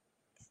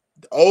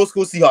 The old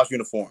school Seahawks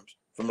uniforms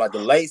from like the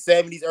late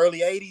 70s, early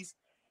 80s.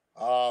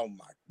 Oh my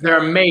God. They're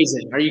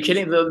amazing. Are you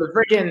kidding? The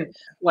freaking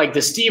like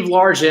the Steve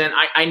Largent.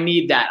 I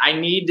need that. I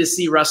need to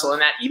see Russell in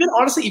that. Even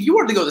honestly, if you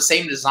wanted to go the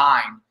same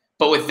design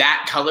but with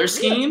that color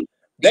scheme.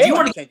 They don't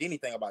want to change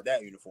anything about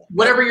that uniform.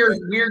 Whatever your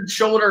weird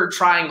shoulder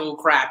triangle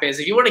crap is,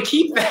 if you want to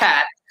keep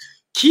that,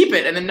 keep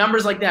it. And the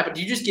numbers like that. But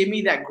you just give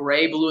me that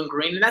gray, blue, and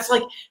green. And that's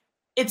like,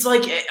 it's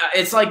like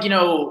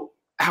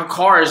how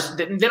cars,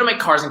 they don't make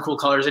cars in cool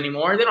colors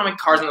anymore. They don't make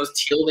cars in those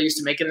teal they used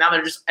to make. And now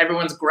they're just,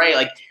 everyone's gray.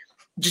 Like,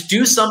 just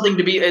do something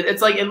to be,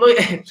 it's like,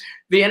 the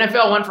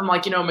NFL went from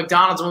like,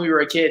 McDonald's when we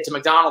were a kid to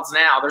McDonald's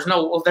now. There's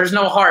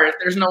no heart.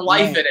 There's no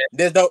life in it.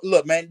 There's no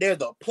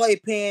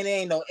playpen.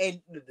 And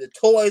the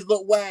toys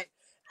look whack.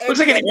 Looks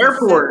like an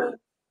airport.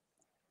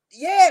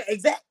 Yeah,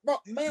 exactly. Bro,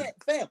 man,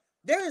 fam.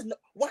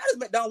 Why does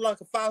McDonald's like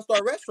a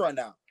 5-star restaurant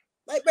now?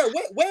 Like, man,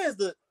 where's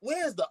the? We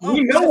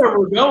know where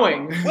we're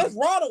going. Where's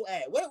Ronald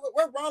at? Where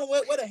Ronald?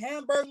 Where the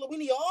hamburger? We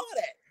need all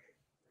that.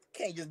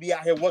 Can't just be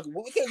out here.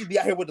 We can't just be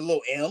out here with the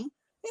little M.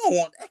 We don't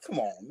want that. Come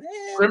on,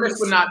 man. Grimace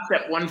would not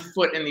step one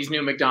foot in these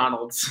new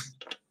McDonald's.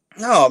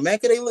 No, man.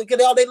 They look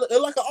like an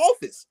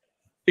office.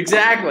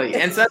 Exactly,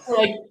 and so that's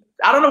like.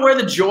 I don't know where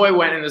the joy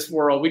went in this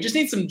world. We just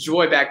need some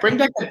joy back. Bring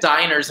back the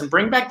diners and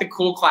bring back the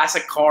cool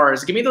classic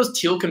cars. Give me those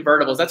teal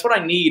convertibles. That's what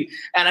I need.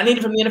 And I need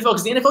it from the NFL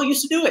because the NFL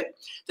used to do it.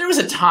 There was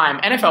a time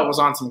NFL was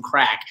on some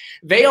crack.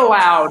 They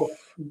allowed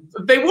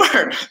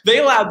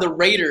the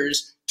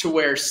Raiders to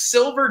wear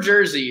silver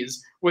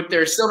jerseys with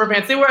their silver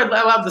pants. They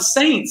allowed the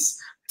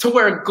Saints to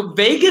wear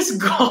Vegas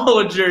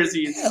gold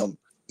jerseys. Damn.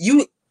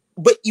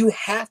 But you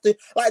have to,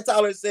 like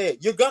Tyler said,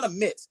 you're going to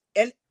miss.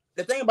 And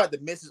the thing about the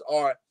misses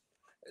are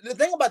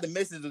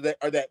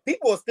that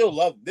people will still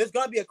love them. There's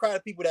gonna be a crowd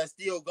of people that's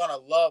still gonna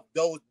love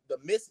the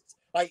misses.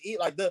 Like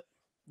the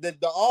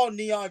all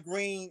neon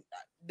green.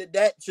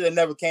 That should have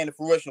never came to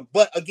fruition.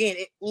 But again,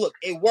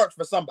 it works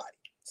for somebody.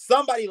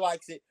 Somebody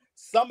likes it.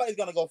 Somebody's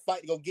gonna go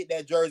fight to go get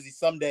that jersey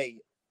someday,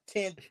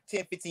 10,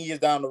 15 years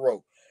down the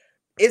road.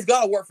 It's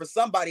gonna work for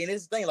somebody, and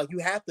it's the thing. Like you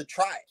have to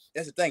try it.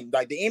 That's the thing.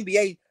 Like the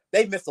NBA,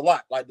 they've missed a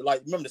lot. Like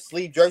remember the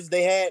sleeve jerseys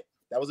they had?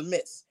 That was a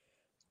miss.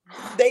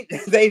 They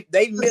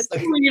missed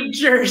sleeve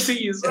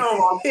jerseys.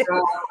 Oh my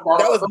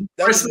God.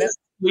 that was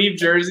sleeve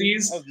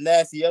jerseys. That was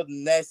nasty. That was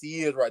nasty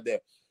years right there.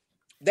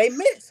 They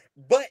missed,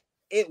 but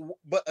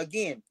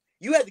again,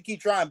 you have to keep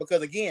trying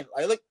because again,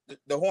 like look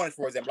the Hornets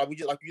for example, like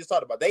you just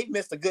talked about, they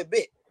missed a good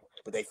bit,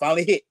 but they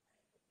finally hit.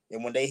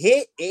 And when they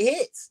hit, it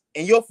hits,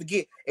 and you'll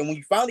forget. And when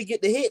you finally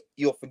get the hit,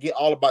 you'll forget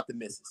all about the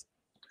misses.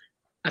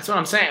 That's what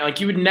I'm saying.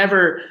 Like you would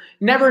never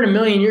in a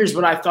million years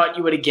would I thought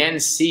you would again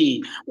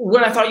see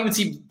what I thought you would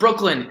see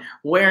Brooklyn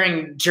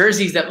wearing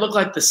jerseys that look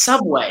like the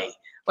subway.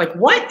 Like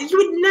what? You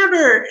would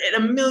never in a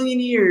million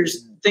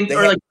years think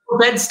like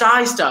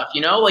Bed-Stuy stuff,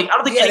 Like I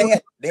don't think they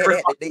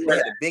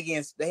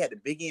had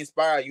the Biggie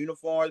inspired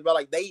uniforms, but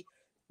like the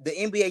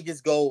NBA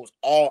just goes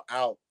all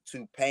out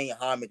to paying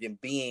homage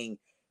and being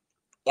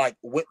like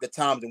with the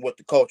times and with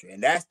the culture.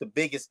 And that's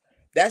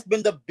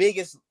been the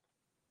biggest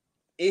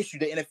issue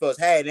the NFL's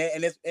had,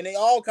 and it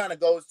all kind of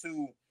goes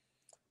to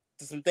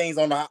some things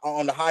on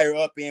the higher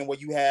up end where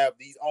you have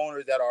these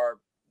owners that are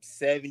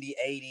 70,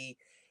 80,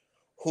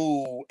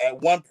 who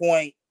at one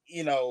point, we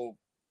ain't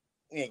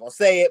gonna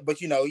say it, but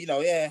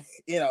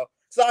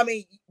So I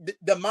mean,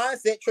 the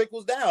mindset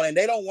trickles down, and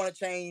they don't want to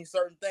change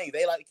certain things.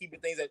 They like to keep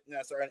things in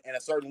a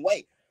certain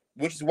way,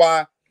 which is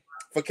why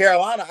for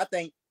Carolina, I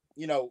think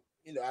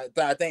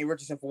I think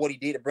Richardson for what he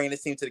did to bring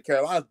this team to the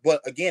Carolinas.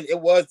 But again, it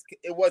was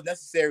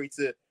necessary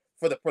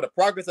for the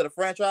progress of the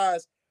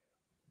franchise.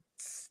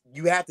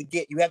 You have to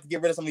get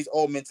rid of some of these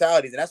old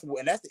mentalities, and that's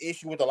the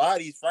issue with a lot of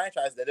these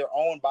franchises, that they're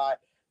owned by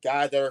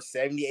guys that are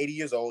 70, 80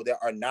 years old that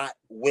are not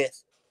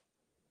with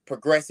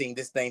progressing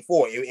this thing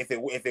forward. If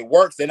it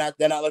works, they're not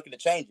looking to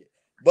change it.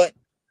 But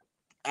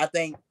I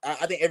think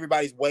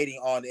everybody's waiting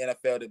on the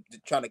NFL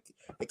to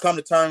come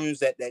to terms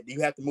that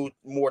you have to move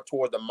more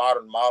towards the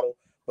modern model.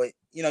 But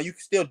you can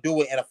still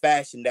do it in a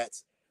fashion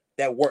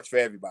that works for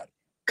everybody.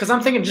 Because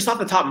I'm thinking just off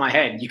the top of my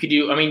head, you could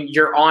do. I mean,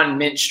 you're on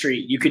Mint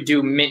Street. You could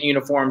do mint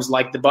uniforms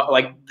like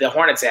the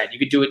Hornets had. You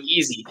could do it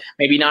easy.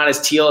 Maybe not as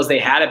teal as they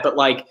had it, but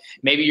like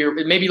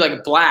maybe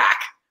like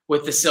black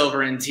with the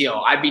silver and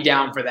teal. I'd be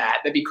down for that.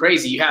 That'd be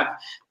crazy. You have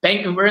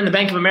we're in the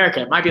Bank of America.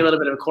 It might be a little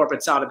bit of a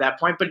corporate style at that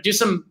point, but do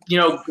some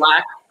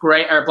black,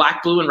 gray, or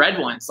black, blue, and red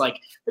ones. Like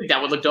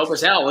that would look dope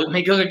as hell. It would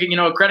make it look like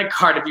a credit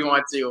card if you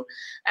want to.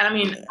 And I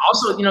mean,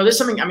 also there's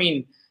something. I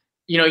mean.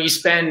 You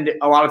spend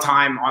a lot of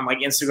time on like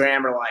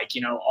Instagram or like,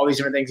 all these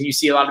different things. And you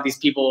see a lot of these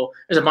people,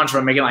 there's a bunch of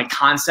them making like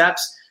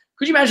concepts.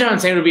 Could you imagine how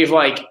insane it would be if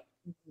like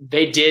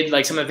they did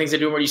like some of the things they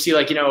do where you see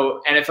like,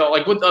 NFL,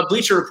 like with a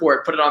Bleacher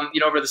Report, put it on,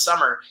 over the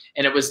summer.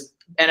 And it was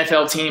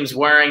NFL teams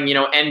wearing,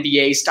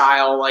 NBA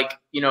style, like,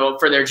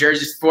 for their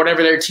jerseys, for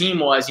whatever their team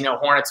was,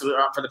 Hornets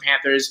for the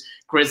Panthers,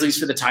 Grizzlies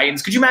for the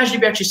Titans. Could you imagine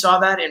if you actually saw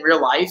that in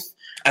real life?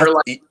 Or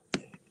like,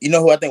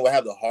 who I think would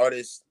have the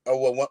hardest, a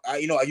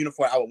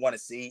uniform I would want to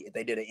see if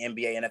they did an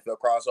NBA NFL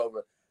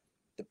crossover?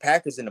 The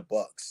Packers and the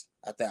Bucks.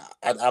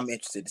 I'm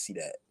interested to see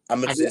that. I'm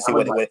interested to see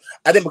what they would.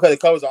 I think because the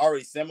colors are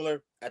already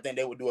similar, I think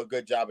they would do a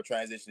good job of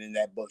transitioning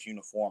that Bucks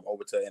uniform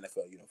over to an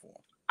NFL uniform.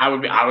 I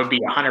would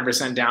be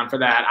 100% down for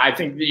that. I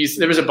think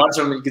there was a bunch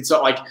of them you could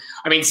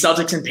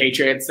Celtics and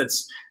Patriots.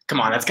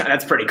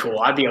 That's pretty cool.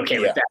 I'd be okay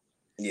with that.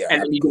 Yeah.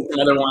 And then you get some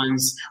other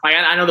ones.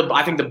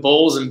 I think the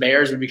Bulls and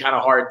Bears would be kind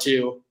of hard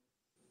too.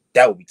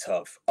 That would be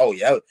tough. Oh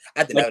yeah,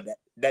 I think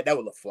that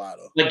would look fly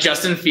though. Like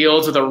Justin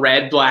Fields with a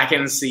red, black,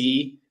 and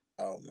C.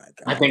 Oh my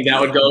god! I think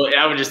that would go.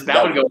 That would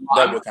go.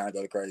 That would kind of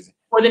go crazy.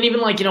 Or then even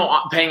like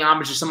paying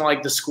homage to some of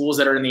like the schools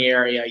that are in the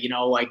area.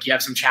 Like you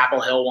have some Chapel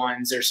Hill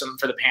ones or some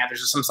for the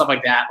Panthers or some stuff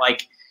like that.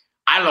 Like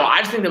I don't know. I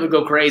just think that would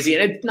go crazy,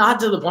 and it's not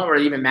to the point where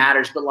it even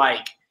matters. But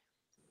like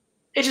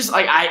it's just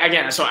like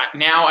so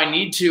now I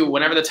need to,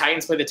 whenever the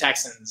Titans play the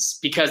Texans,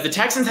 because the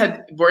Texans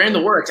were in the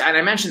works, and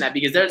I mentioned that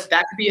because that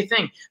could be a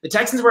thing. The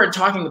Texans were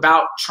talking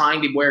about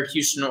trying to wear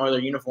Houston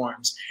Oilers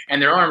uniforms, and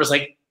their owner was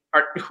like,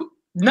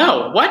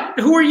 "No, what?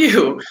 Who are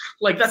you?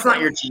 Like that's not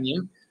your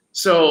team."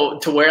 So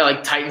to wear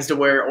Titans to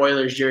wear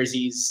Oilers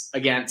jerseys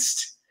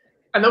against,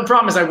 and the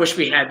problem is I wish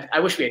we had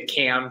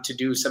Cam to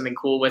do something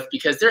cool with,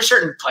 because there are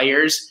certain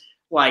players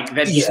like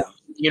that. Yeah.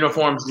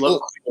 Uniforms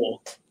look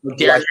cool.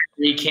 Derek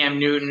Henry, Cam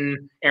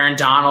Newton, Aaron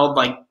Donald,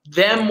 like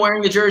them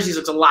wearing the jerseys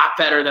looks a lot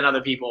better than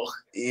other people.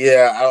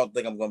 Yeah, I don't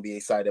think I'm going to be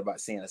excited about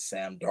seeing a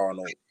Sam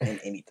Darnold in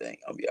anything.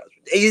 I'll be honest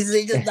with you.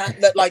 It's just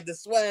not like the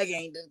swag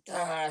ain't.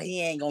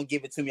 He ain't going to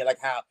give it to me like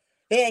how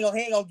he ain't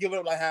gonna give it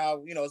up like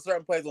how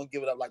certain players gonna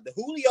give it up. Like the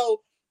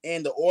Julio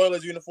and the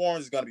Oilers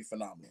uniforms is going to be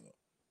phenomenal.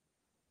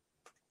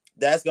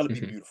 That's going to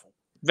be beautiful.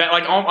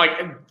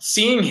 That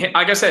seeing him,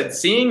 like I said,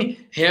 seeing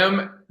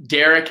him,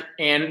 Derek,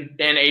 and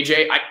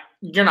AJ,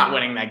 you're not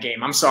winning that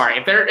game. I'm sorry.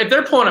 If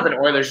they're pulling up an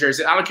Oilers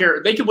jersey, I don't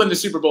care. They could win the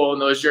Super Bowl in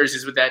those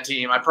jerseys with that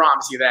team. I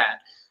promise you that.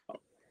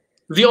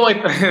 The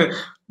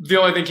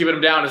only thing keeping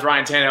them down is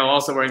Ryan Tannehill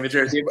also wearing the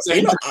jersey.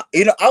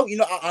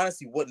 I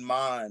honestly woun't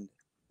mind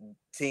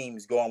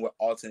teams going with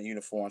alternate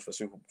uniforms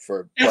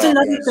for that's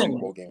another thing. Super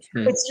Bowl games.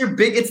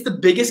 It's the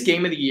biggest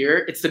game of the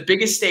year. It's the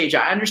biggest stage.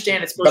 I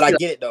understand it's supposed to. But I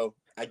get it though.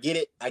 I get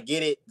it.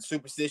 The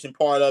superstition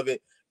part of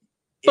it.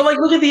 But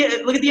look at the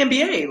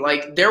NBA.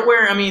 Like they're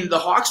wearing. The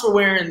Hawks were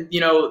wearing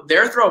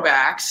their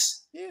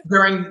throwbacks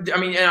during.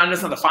 And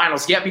it's not the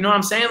finals yet. But you know what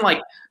I'm saying?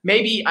 Like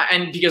maybe,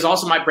 and because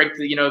also might break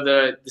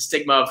the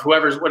stigma of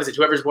whoever's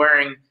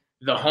wearing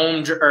the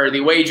home or the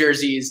away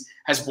jerseys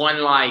has won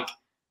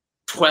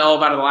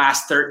 12 out of the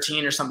last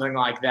 13 or something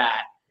like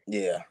that.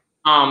 Yeah.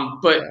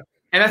 And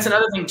that's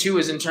another thing too,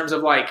 is in terms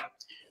of the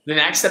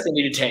next step they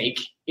need to take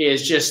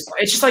is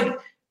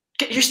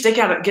get the stick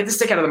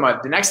out of the mud.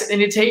 The next step they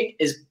need to take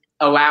is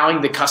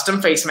allowing the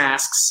custom face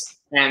masks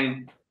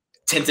and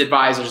tinted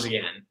visors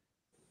again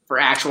for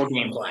actual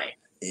gameplay.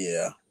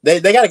 Yeah.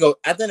 They gotta go.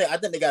 I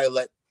think they gotta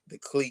let the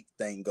cleat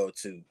thing go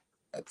too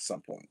at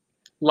some point.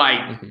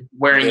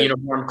 Wearing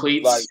uniform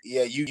cleats.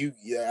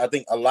 I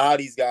think a lot of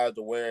these guys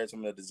are wearing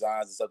some of the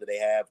designs and stuff that they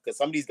have, because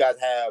some of these guys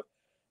have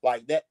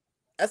that.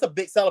 That's a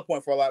big selling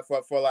point for a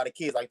lot of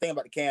kids. Like think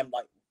about the Cam,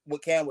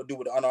 what Cam would do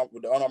with the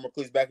unarmored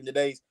cleats back in the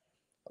days.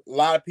 A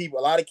lot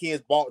of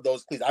kids bought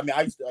those cleats.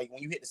 I used to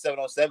when you hit the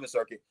 7-on-7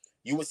 circuit,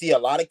 you would see a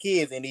lot of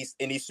kids in these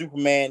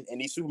Superman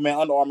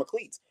Under Armour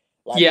cleats.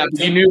 Like, yeah,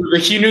 you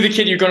knew the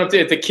kid you're going up to.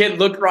 If the kid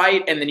looked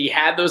right, and then he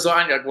had those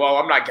on, you're like, well,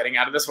 I'm not getting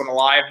out of this one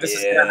alive. This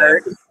is gonna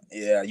hurt.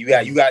 Yeah,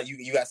 you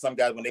got some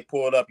guys when they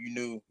pulled up,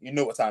 you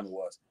knew what time it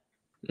was.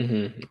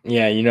 Mm-hmm.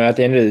 Yeah, at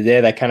the end of the day,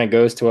 that kind of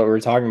goes to what we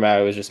were talking about.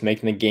 It was just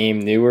making the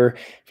game newer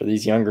for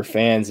these younger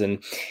fans.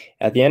 And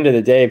at the end of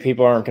the day,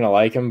 people aren't going to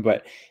like them,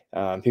 but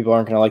people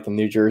aren't going to like the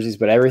new jerseys.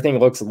 But everything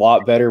looks a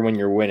lot better when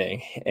you're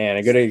winning. And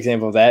a good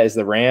example of that is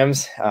the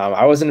Rams.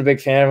 I wasn't a big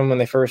fan of them when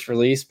they first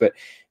released, but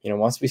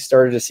once we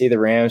started to see the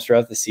Rams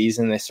throughout the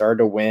season, they started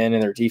to win,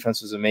 and their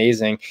defense was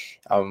amazing.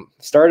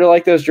 Started to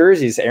like those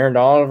jerseys. Aaron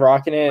Donald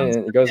rocking it,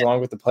 and it goes along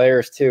with the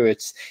players too.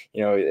 It's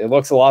it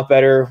looks a lot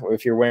better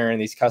if you're wearing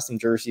these custom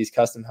jerseys,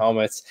 custom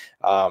helmets.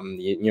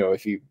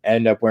 If you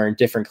end up wearing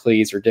different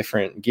cleats or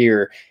different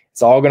gear,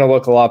 it's all going to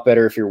look a lot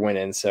better if you're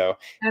winning. So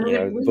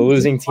the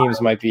losing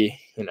teams might be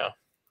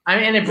I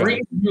mean, and it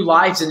brings new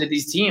lives into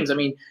these teams. I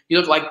mean, you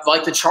look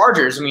like the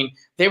Chargers. I mean,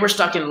 they were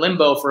stuck in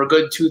limbo for a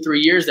good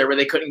 2-3 years there where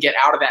they couldn't get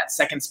out of that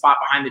second spot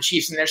behind the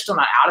Chiefs, and they're still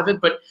not out of it.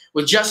 But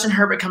with Justin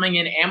Herbert coming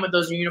in and with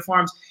those new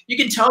uniforms, you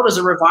can tell there's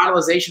a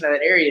revitalization of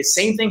that area.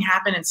 Same thing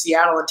happened in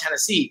Seattle and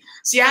Tennessee.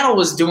 Seattle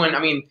was doing,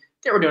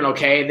 they were doing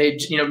okay. They,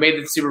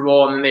 made the Super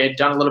Bowl, and then they had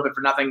done a little bit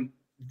for nothing.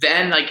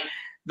 Then,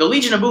 the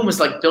Legion of Boom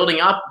was, building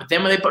up. But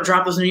then when they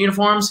dropped those new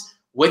uniforms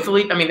 –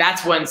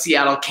 that's when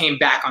Seattle came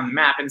back on the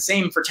map. And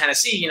same for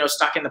Tennessee,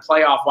 stuck in the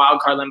playoff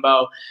wildcard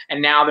limbo,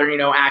 and now they're,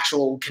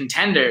 actual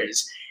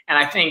contenders. And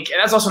I think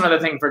that's also another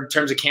thing in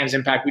terms of Cam's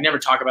impact. We never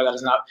talk about that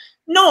as enough.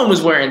 No one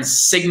was wearing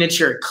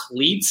signature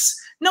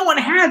cleats. No one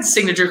had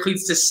signature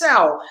cleats to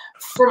sell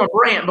from a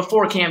brand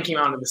before Cam came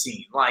onto the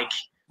scene.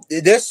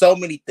 There's so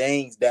many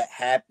things that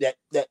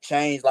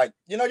change,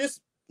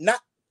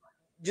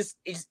 just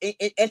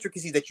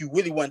intricacies that you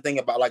really wouldn't think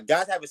about. Like,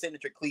 guys having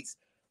signature cleats,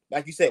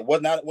 like you said,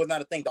 was not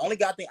a thing. The only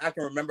guy I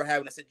can remember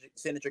having a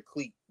signature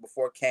cleat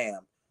before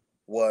Cam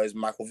was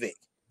Michael Vick.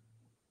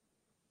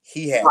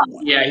 He had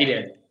one. Yeah, he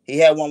did. He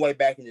had one way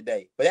back in the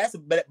day. But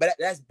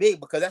that's big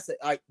because that's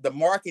the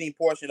marketing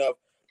portion of.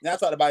 Now I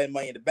talked about in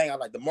Money in the Bank. I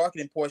like the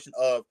marketing portion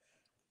of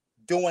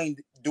doing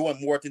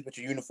more things with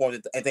your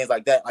uniforms and things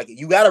like that. Like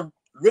you gotta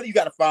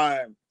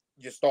find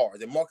your stars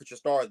and market your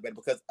stars better,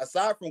 because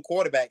aside from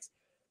quarterbacks,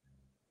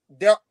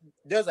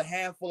 there's a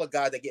handful of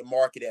guys that get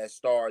marketed as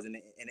stars in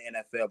the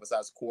NFL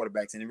besides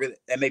quarterbacks, and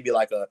that may be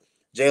like a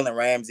Jalen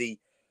Ramsey,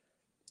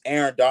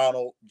 Aaron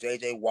Donald,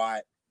 J.J.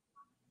 Watt,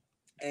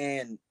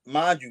 and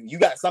mind you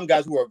got some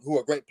guys who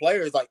are great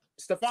players. Like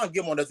Stephon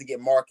Gilmore doesn't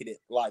get marketed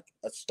like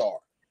a star;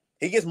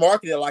 he gets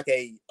marketed like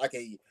a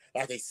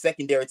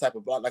secondary type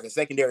of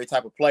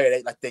player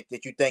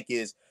that you think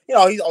is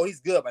he's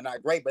good but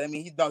not great. But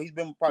he's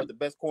been probably the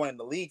best corner in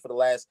the league for the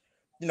last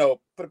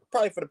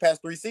probably for the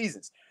past 3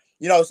 seasons.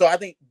 So I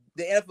think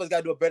the NFL's got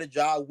to do a better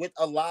job with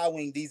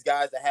allowing these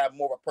guys to have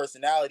more of a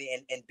personality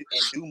and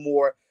doing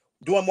more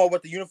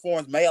with the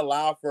uniforms may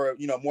allow for,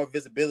 more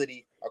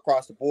visibility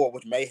across the board,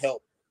 which may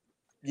help,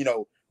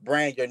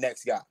 brand your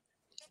next guy.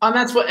 And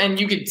that's and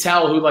you could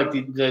tell who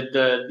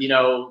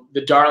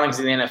the darlings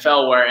in the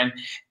NFL were. And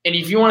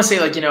if you want to say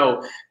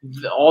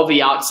all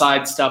the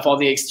outside stuff, all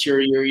the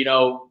exterior,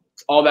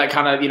 all that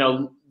kind of,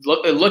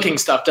 looking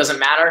stuff doesn't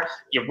matter,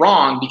 you're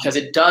wrong, because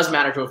it does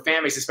matter to a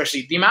fan base,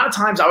 especially the amount of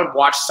times I would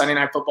watch Sunday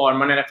Night Football or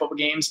Monday Night Football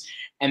games,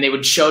 and they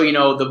would show,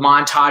 the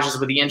montages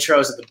with the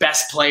intros of the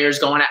best players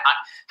going at.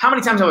 How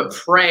many times I would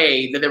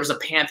pray that there was a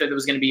Panther that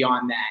was going to be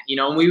on that,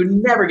 and we would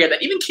never get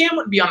that. Even Cam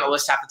wouldn't be on the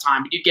list half the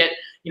time, but you'd get,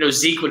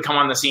 Zeke would come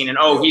on the scene and,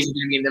 he's going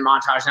to be in the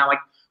montage now. Where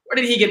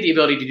did he get the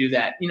ability to do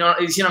that? You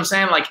see what I'm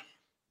saying?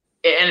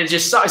 And it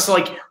just sucks.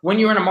 So, when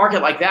you're in a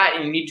market like that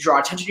and you need to draw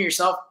attention to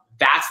yourself,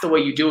 that's the way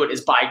you do it,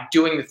 is by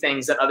doing the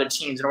things that other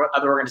teams and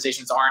other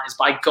organizations aren't, is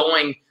by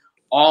going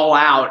all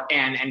out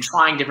and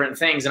trying different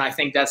things. And I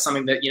think that's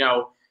something that,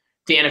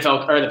 the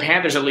NFL, or the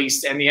Panthers at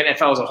least, and the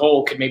NFL as a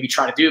whole could maybe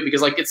try to do,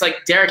 because it's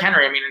like Derrick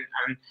Henry.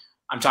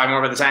 I'm talking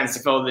more about the Titans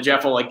to fill the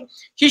Jeffel.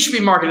 He should be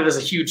marketed as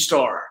a huge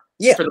star.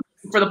 Yeah.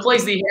 For the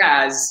plays that he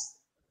has,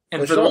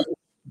 and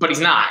but he's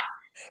not.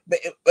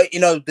 But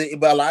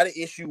a lot of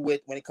issue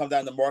with when it comes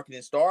down to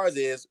marketing stars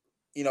is,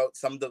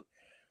 some of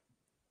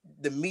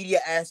the media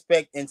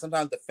aspect and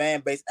sometimes the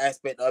fan base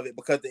aspect of it,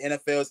 because the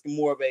NFL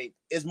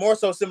is more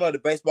so similar to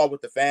baseball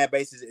with the fan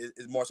bases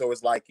is more so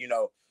it's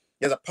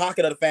there's a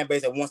pocket of the fan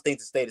base that wants things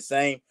to stay the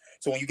same.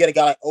 So when you get a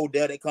guy like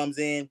Odell that comes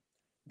in,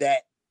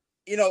 that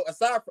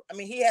aside from,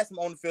 he had some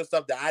on the field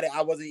stuff that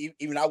I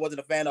wasn't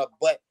a fan of,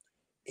 but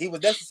he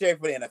was necessary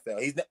for the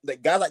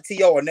NFL. Guys like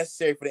T.O. are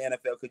necessary for the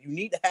NFL, because you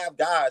need to have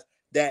guys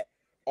that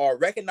are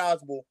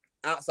recognizable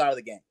outside of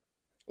the game.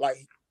 Like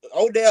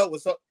Odell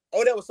was so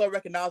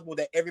recognizable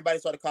that everybody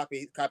started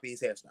to copy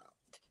his hairstyle.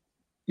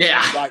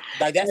 Yeah, like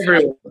that's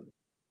everyone.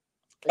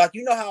 How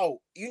huge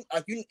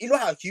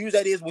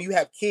that is when you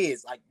have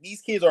kids. Like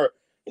these kids are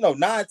 9,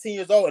 10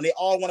 years old, and they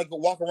all want to go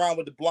walk around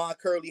with the blonde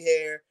curly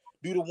hair,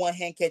 do the one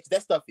hand catch.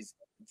 That stuff is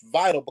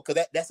vital, because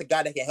that's a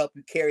guy that can help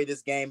you carry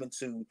this game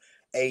into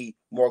a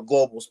more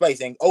global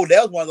space. And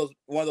Odell's one of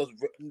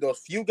those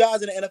few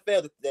guys in the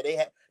NFL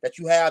that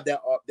you have that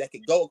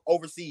could go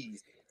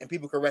overseas and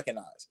people can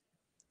recognize.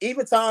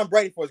 Even Tom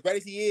Brady, for as great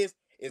as he is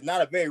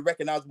not a very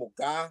recognizable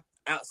guy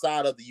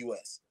outside of the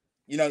U.S.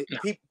 You know,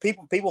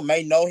 people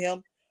may know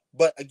him,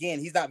 but again,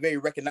 he's not a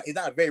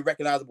very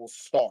recognizable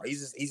star.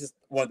 He's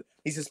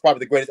just probably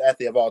the greatest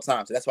athlete of all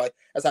time. So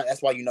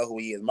that's why you know who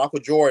he is. Michael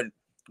Jordan,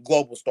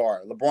 global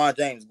star. LeBron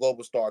James,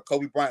 global star.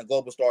 Kobe Bryant,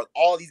 global star.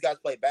 All these guys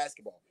play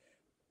basketball.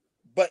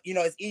 But you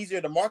know, it's easier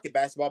to market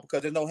basketball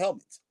because there's no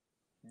helmets.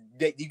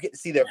 You get to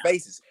see their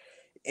faces.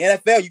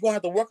 NFL, you're gonna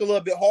have to work a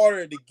little bit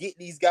harder to get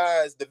these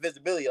guys the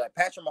visibility. Like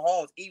Patrick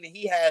Mahomes, he's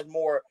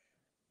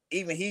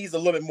a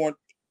little bit more.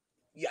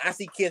 I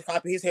see kids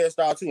copy his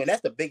hairstyle too, and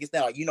that's the biggest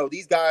thing. Like, you know,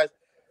 these guys,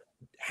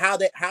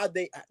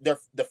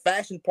 the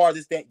fashion part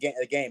of this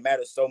game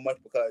matters so much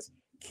because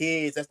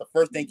kids, that's the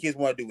first thing kids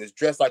want to do is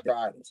dress like their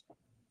idols.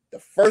 The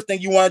first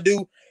thing you want to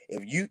do,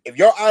 if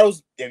your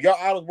idols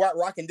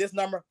rocking this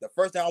number, the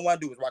first thing I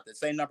want to do is rock the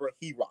same number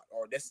he rocked,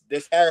 or this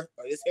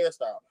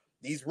hairstyle,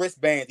 these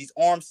wristbands, these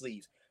arm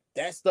sleeves.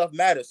 That stuff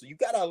matters. So you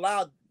got to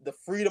allow the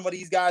freedom of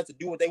these guys to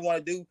do what they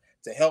want to do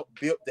to help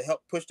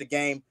push the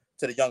game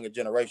to the younger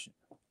generation.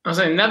 I'm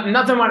saying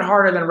nothing went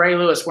harder than Ray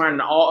Lewis wearing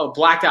a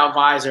blacked out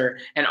visor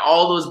and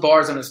all those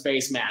bars on his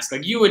face mask.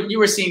 Like you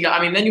were seeing.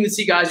 I mean, then you would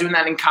see guys doing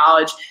that in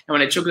college, and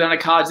when it took down to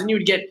college, then you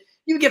would get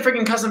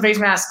freaking custom face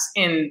masks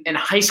in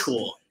high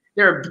school.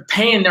 They're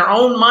paying their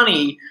own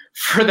money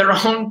for their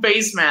own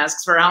face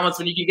masks for helmets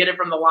when you could get it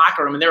from the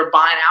locker room, and they were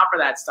buying out for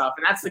that stuff.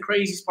 And that's the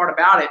craziest part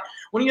about it.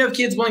 When you have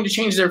kids willing to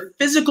change their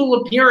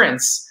physical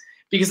appearance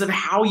because of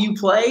how you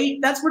play,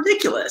 that's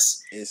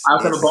ridiculous. I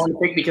also have a bone to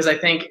pick because I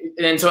think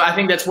that's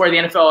where the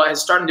NFL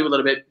has started to do a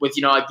little bit with,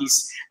 you know, like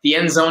the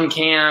end zone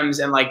cams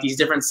and like these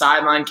different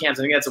sideline cams.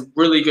 I think that's a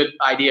really good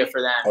idea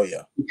for them. Oh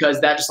yeah, because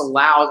that just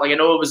allows, like, I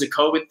know it was a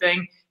COVID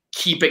thing,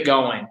 keep it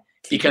going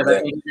because I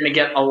think you're going to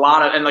get a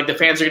lot of, and like the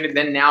fans are going to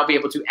then now be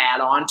able to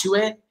add on to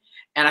it.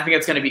 And I think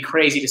it's going to be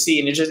crazy to see.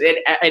 And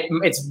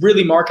it's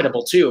really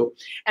marketable too.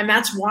 And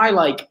that's why,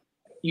 like,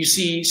 you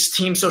see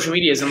team social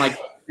medias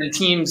and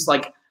teams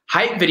like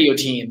hype video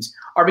teams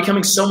are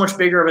becoming so much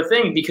bigger of a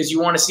thing because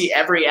you want to see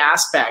every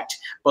aspect,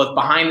 both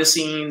behind the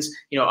scenes,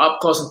 you know, up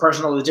close and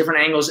personal, the different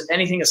angles,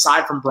 anything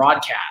aside from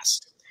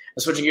broadcast.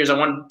 Switching gears, I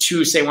want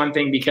to say one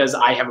thing because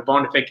I have a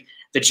bone to pick.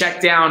 The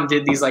Check Down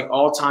did these like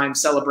all-time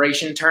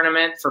celebration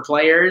tournament for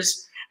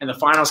players, and the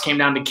finals came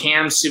down to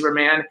Cam's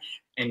Superman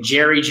and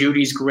Jerry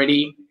Judy's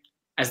Gritty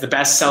as the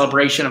best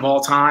celebration of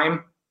all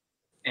time.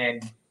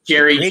 And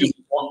Jerry Judy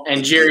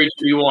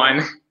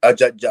won.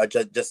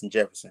 Justin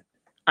Jefferson.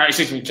 All right,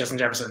 excuse me, Justin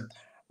Jefferson.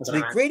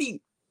 The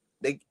Gritty,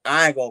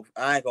 I ain't gonna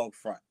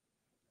front.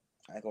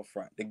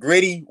 The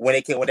Gritty, when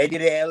they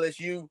did it at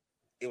LSU,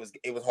 it was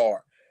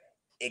hard.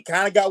 It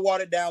kind of got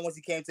watered down once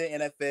he came to the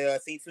NFL.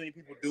 I've seen so many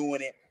people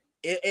doing it.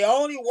 It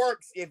only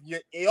works if you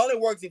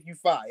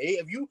fire.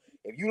 If you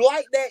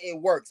like that, it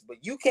works. But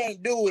you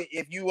can't do it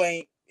if you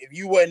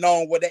wasn't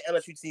on what that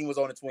LSU team was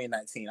on in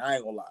 2019. I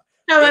ain't gonna lie.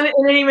 No, it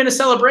ain't even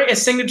a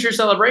signature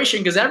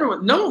celebration because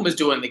no one was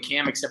doing the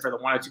cam except for the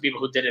one or two people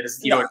who did it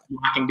as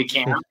knocking the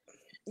cam.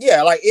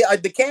 Yeah, like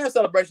the cam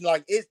celebration,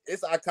 like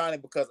it's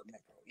iconic because of,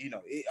 you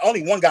know,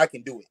 only one guy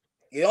can do it.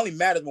 It only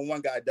matters when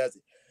one guy does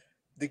it.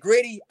 The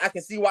Gritty, I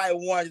can see why it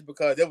won just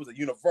because it was a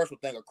universal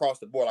thing across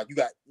the board. Like you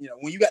got, you know,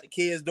 when you got the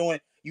kids doing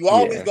it, you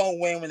always gonna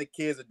win when the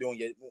kids are doing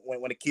it. When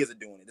the kids are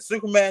doing it, the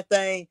Superman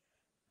thing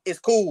is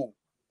cool,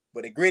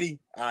 but the Gritty,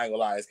 I ain't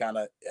gonna lie, it's kind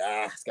of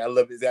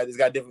it's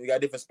got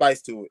different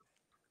spice to it.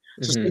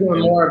 So speaking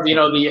more of, you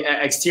know, the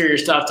exterior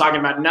stuff, talking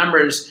about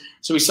numbers.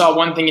 So we saw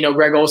one thing, you know,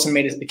 Greg Olsen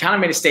made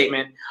a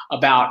statement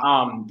about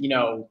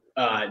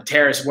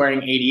Terrace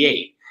wearing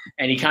 88,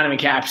 and he kind of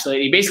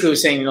encapsulated. He basically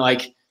was saying,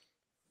 like,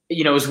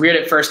 you know, it was weird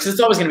at first because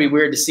it's always going to be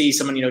weird to see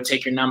someone, you know,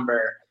 take your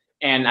number.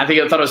 And I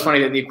thought it was funny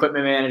that the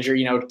equipment manager,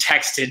 you know,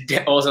 texted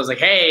Olsen. I was like,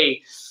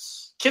 hey,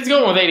 kid's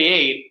going with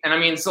 88. And I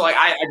mean, so like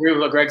I agree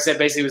with what Greg said.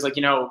 Basically, it was like,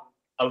 you know,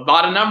 a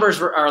lot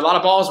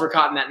of balls were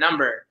caught in that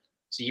number.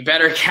 So you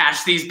better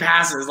catch these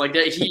passes. Like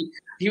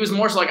he was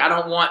more so like, I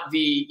don't want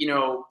the, you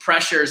know,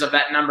 pressures of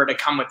that number to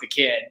come with the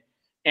kid.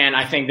 And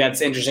I think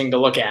that's interesting to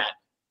look at.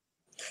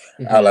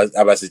 I'll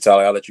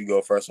let you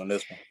go first on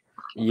this one.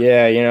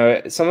 Yeah, you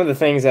know, some of the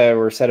things that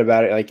were said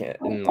about it, like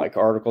in like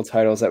article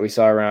titles that we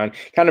saw around,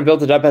 kind of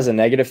built it up as a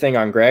negative thing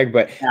on Greg,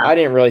 but I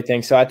didn't really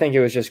think so. I think it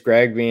was just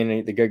Greg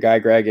being the good guy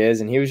Greg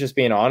is, and he was just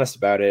being honest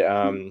about it.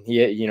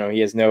 He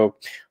has no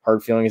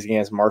hard feelings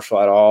against Marshall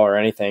at all or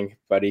anything,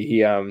 but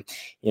he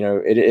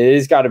it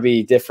is got to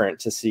be different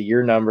to see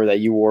your number that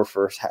you wore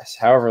for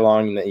however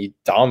long that you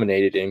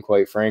dominated in,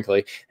 quite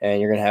frankly,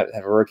 and you're gonna have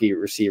a rookie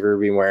receiver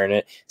be wearing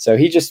it. So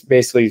he just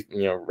basically,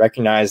 you know,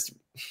 recognized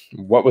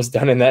what was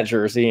done in that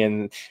jersey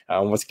and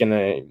what's going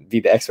to be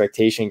the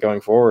expectation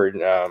going forward.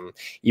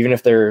 Even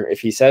if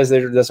he says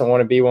there doesn't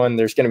want to be one,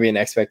 there's going to be an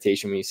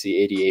expectation when you see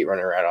 88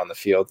 running around on the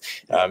field.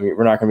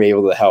 We're not going to be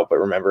able to help but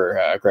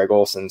remember Greg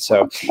Olsen.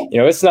 So, you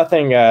know, it's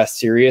nothing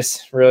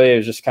serious, really. It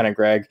was just kind of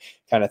Greg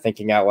kind of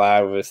thinking out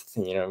loud with,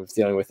 you know,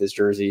 dealing with his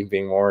jersey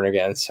being worn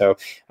again. So,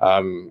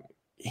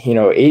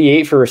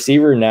 88 for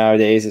receiver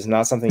nowadays is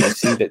not something you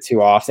see that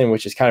too often,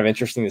 which is kind of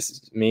interesting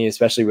to me,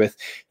 especially with,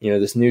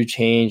 this new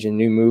change and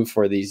new move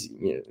for these,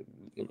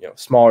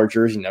 smaller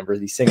jersey numbers,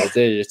 these single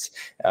digits.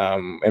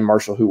 And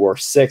Marshall, who wore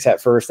 6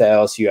 at first at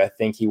LSU, I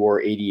think he wore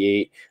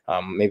 88,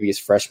 maybe his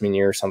freshman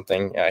year or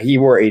something. He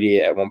wore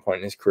 88 at one point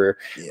in his career.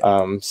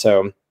 Then,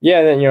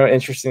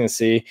 interesting to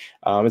see.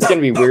 It's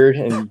going to be weird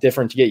and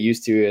different to get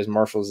used to, as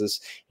Marshall's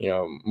this,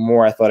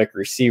 more athletic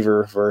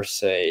receiver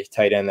versus a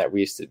tight end that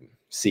we used to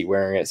see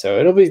wearing it. So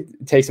it'll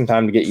take some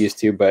time to get used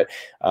to, but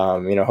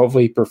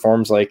hopefully he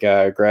performs like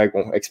Greg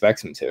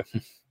expects him to.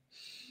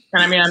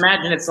 And I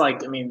imagine it's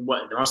like,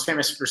 what the most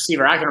famous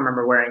receiver I can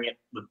remember wearing it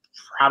would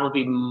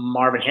probably be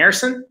Marvin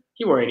Harrison.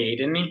 He wore 88,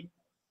 didn't he?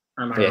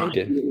 Yeah, he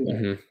did.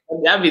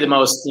 Mm-hmm. That'd be the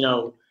most,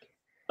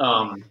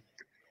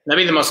 that'd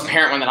be the most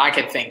apparent one that I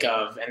could think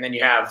of. And then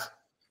you have,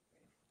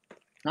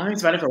 I think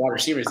it's about it for wide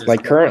receivers.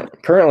 Like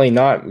currently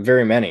not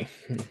very many.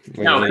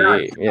 No.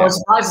 I was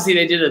surprised to see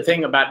they did a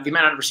thing about the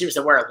amount of receivers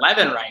that wear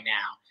 11 right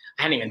now.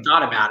 I hadn't even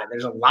thought about it.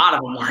 There's a lot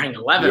of them wearing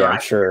 11 right now.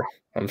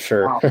 I'm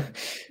sure.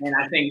 And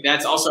I think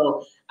that's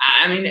also –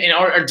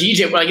 or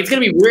DJ, like it's gonna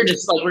be weird.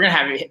 Just like we're gonna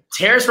have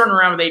Terrace running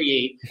around with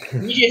 88,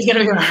 DJ's gonna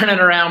be running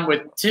around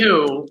with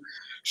 2.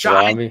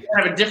 Shy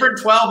have a different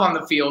 12 on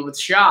the field with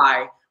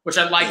Shy, which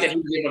I like that he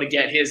was able to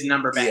get his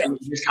number back,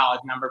 his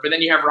college number. But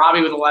then you have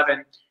Robbie with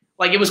 11.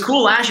 Like it was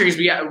cool last year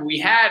because we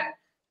had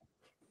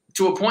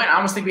to a point. I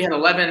almost think we had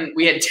 11.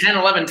 We had 10,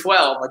 11,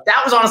 12. Like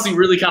that was honestly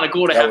really kind of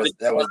cool to have.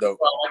 That was dope.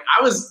 Like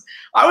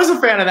I was a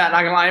fan of that.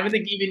 Not gonna lie, I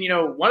think even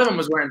one of them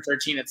was wearing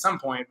 13 at some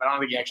point, but I don't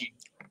think he actually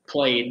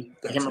played.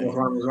 I can't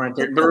remember when was wearing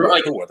 13. But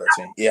like,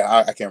 13.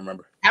 Yeah, I can't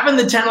remember. Having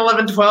the 10,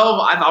 11, 12,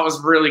 I thought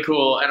was really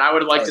cool, and I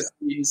would like to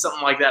see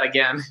something like that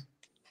again.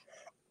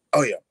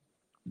 Oh yeah,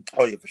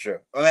 for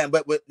sure. Man,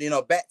 but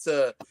back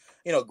to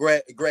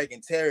Greg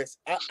and Terrace.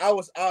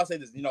 I'll say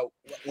this.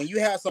 When you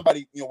have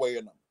somebody wear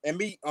your number, and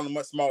me on a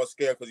much smaller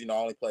scale because I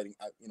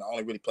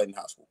only really played in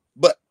high school.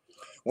 But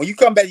when you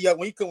come back to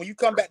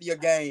your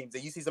games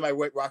and you see somebody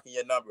rocking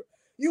your number,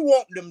 you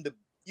want them to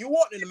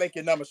make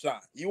your number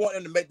shine. You want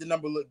them to make the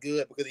number look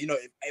good because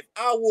if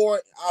I wore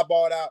it, I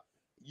bought out.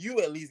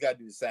 You at least got to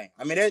do the same.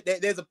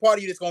 There's a part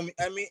of you that's gonna.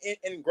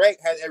 And Greg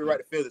has every right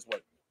to feel this way.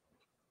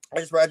 I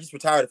just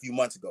retired a few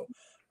months ago.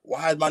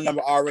 Why is my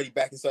number already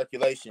back in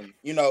circulation?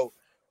 And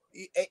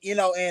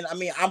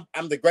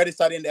I'm the greatest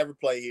tight end to ever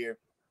play here.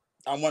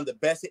 I'm one of the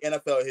best in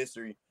NFL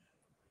history.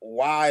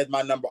 Why is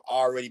my number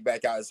already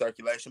back out in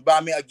circulation?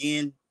 But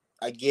again,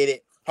 I get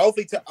it.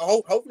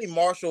 Hopefully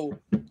Marshall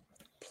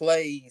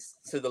plays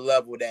to the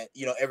level that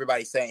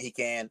everybody's saying he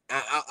can.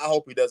 I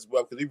hope he does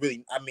well because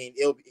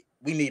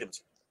we need him to.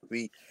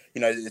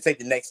 To take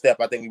the next step.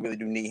 I think we really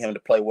do need him to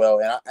play well,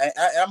 and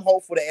I'm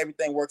hopeful that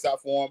everything works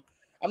out for him.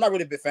 I'm not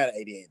really a big fan of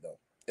 88 though,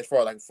 as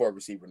far as for a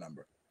receiver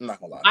number. I'm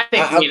not gonna lie.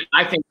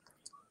 I think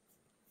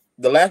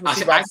the last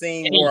receiver I've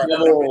seen more.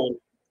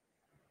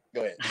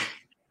 Go ahead.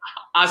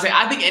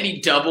 I think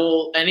any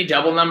double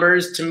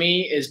numbers to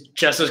me is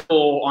just as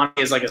cool on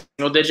as like a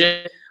single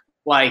digit.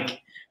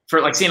 Like for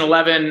like seeing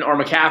 11 or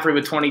McCaffrey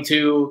with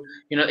 22,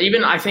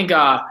 even I think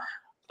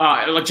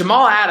like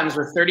Jamal Adams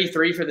with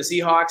 33 for the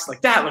Seahawks,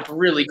 like that looked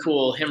really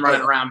cool. Him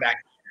running around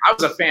back. I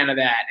was a fan of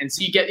that. And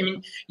so you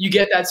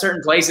get that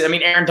certain places.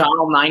 Aaron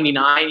Donald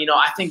 99,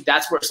 I think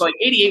that's where, so like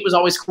 88 was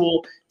always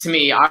cool to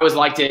me. I always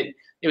liked it.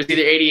 It was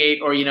either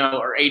 88 or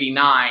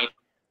 89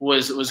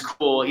 was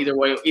cool either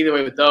way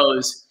with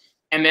those.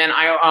 And then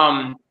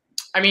I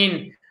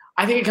think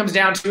it comes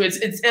down to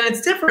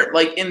it's different.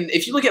 Like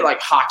if you look at like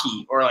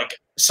hockey or like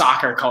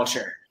soccer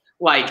culture,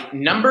 like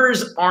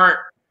numbers aren't.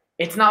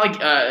 It's not like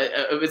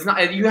it's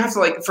not. You have to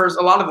like for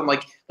a lot of them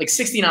like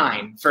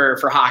 69 for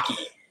hockey,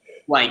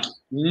 like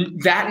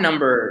that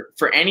number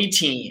for any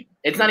team.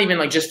 It's not even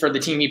like just for the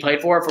team he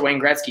played for Wayne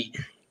Gretzky.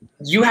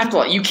 You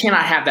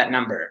cannot have that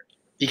number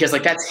because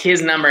like that's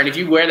his number, and if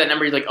you wear that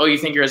number, you're like, oh, you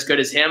think you're as good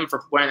as him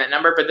for wearing that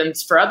number. But then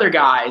for other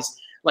guys.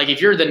 Like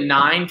if you're the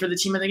 9 for the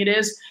team, I think it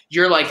is,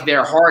 you're like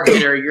their hard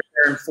hitter, you're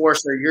their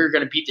enforcer, you're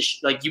going to beat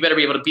you better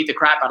be able to beat the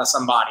crap out of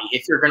somebody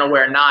if you're going to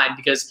wear 9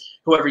 because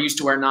whoever used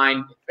to wear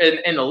 9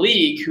 in the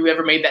league,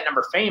 whoever made that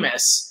number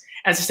famous.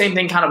 And it's the same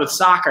thing kind of with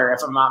soccer,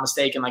 if I'm not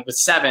mistaken, like with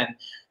 7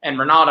 and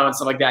Ronaldo and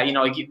stuff like that.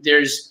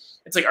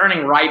 It's like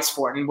earning rights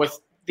for it. And with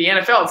the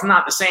NFL, it's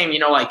not the same,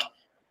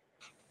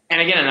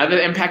 and again, another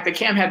impact that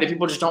Cam had that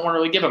people just don't want to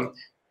really give him.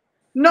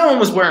 No one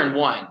was wearing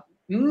 1.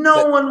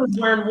 No one was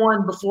wearing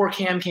 1 before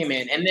Cam came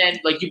in. And then,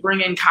 like, you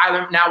bring in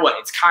Kyler. Now what?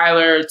 It's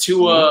Kyler,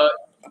 Tua,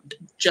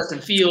 Justin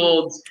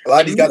Fields. A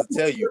lot of these guys will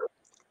tell you.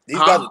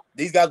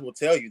 These guys will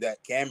tell you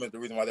that Cam is the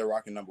reason why they're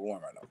rocking number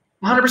 1 right now.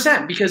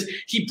 100%, because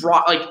he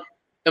brought, like,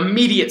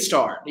 immediate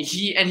star.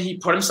 He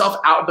put himself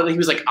out, but he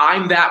was like,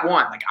 I'm that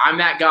one. Like, I'm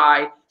that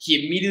guy.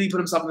 He immediately put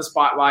himself in the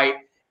spotlight,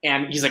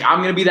 and he's like, I'm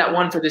going to be that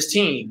one for this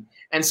team.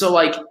 And so,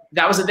 like,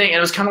 that was the thing. And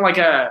it was kind of like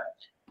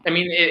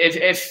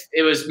if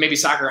it was maybe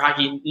soccer or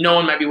hockey, no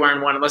one might be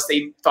wearing 1 unless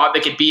they thought they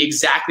could be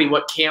exactly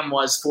what Cam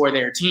was for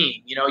their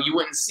team. You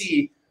wouldn't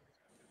see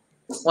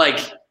like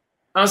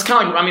I was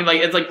kind of like, I mean,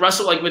 like it's like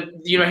Russell, like with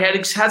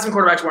had some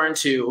quarterbacks wearing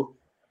 2,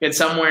 he had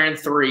some wearing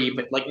 3,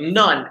 but like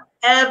none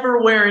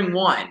ever wearing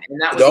 1,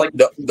 and that was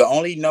the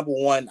only number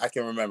 1 I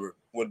can remember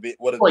would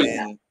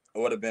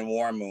have been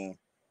Warren Moon.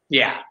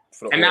 Yeah,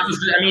 and that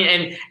was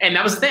and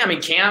that was the thing. I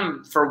mean,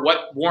 Cam, for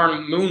what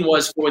Warren Moon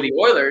was for the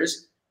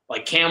Oilers,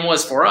 like Cam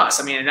was for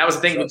us. I mean, and that was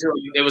the thing. Sure.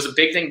 It was a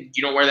big thing.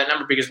 You don't wear that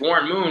number because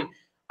Warren Moon.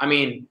 I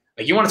mean,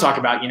 like you want to talk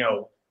about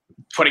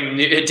putting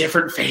a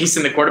different face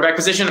in the quarterback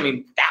position. I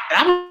mean,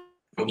 that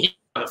was the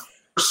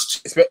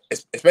first,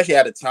 especially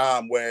at a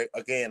time where,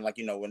 again, like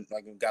when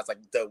guys like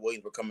Doug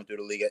Williams were coming through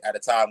the league at a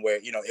time where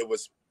it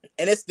was,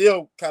 and it's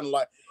still kind of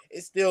like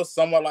it's still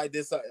somewhat like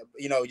this.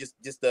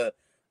 Just the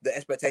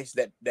expectations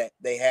that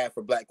they have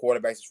for black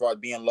quarterbacks as far as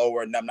being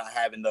lower and them not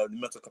having the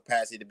mental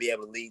capacity to be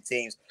able to lead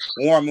teams.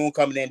 Warren Moon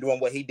coming in doing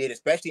what he did,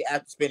 especially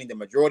after spending the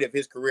majority of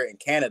his career in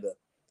Canada,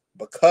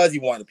 because he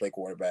wanted to play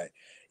quarterback.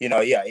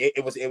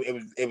 It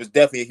was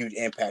definitely a huge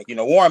impact.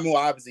 Warren Moon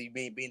obviously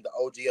being the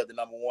OG of the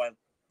number 1.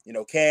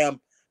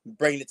 Cam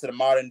bringing it to the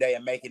modern day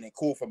and making it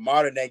cool for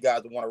modern day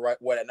guys to want to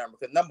wear that number,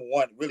 because number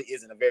 1 really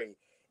isn't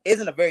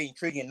a very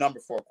intriguing number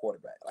for a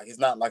quarterback. Like it's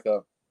not like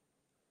a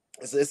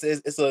it's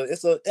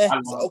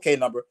an okay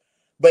number,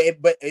 but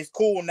it's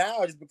cool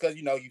now just because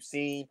you've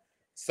seen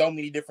so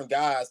many different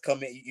guys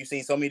come in. You've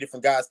seen so many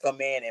different guys come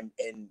in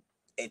and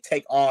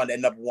take on that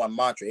number 1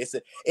 mantra.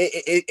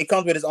 It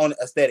comes with its own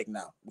aesthetic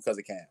now because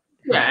it can.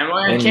 Yeah,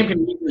 and Cam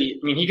can easily.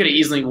 I mean, he could have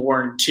easily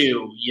worn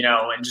 2,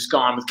 and just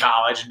gone with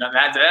college and done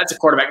that. That's a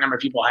quarterback number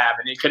people have,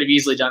 and he could have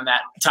easily done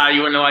that. Ty,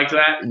 you wouldn't have liked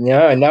that?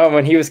 No.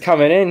 When he was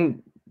coming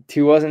in,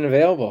 2 wasn't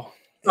available.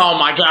 Oh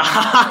my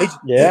God!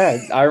 Yeah,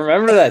 I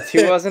remember that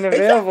 2 wasn't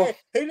available.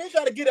 He didn't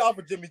try to get it off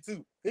of Jimmy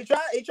too. He tried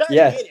to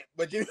get it,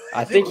 but Jimmy.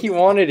 I think he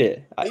wanted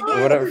it.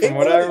 From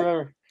what I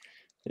remember.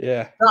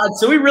 Yeah. God,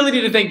 so we really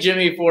need to thank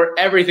Jimmy for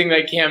everything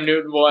that Cam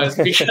Newton was,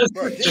 because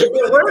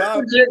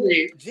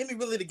Jimmy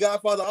really the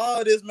godfather of all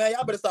of this, man.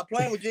 Y'all better stop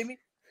playing with Jimmy.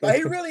 Like,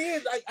 he really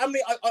is. I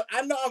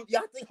know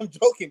y'all think I'm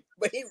joking,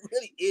 but he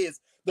really is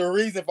the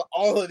reason for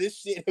all of this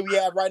shit that we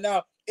have right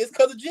now. It's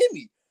because of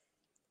Jimmy.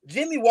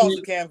 Jimmy walks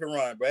so Cam can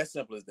run, bro. As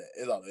simple as that.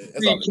 It's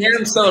all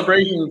Cam's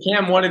celebration.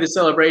 Cam wanted the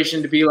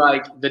celebration to be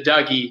like the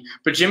Dougie,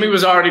 but Jimmy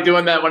was already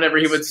doing that whenever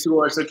he would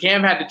score. So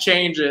Cam had to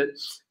change it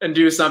and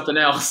do something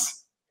else.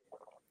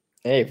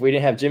 Hey, if we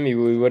didn't have Jimmy,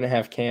 we wouldn't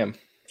have Cam.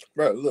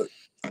 Bro, look,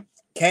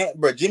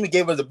 Jimmy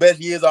gave us the best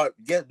years of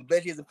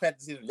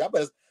Panthers season.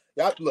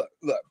 Y'all look.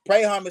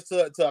 Pray homage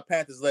to a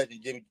Panthers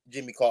legend,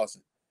 Jimmy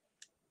Carlson.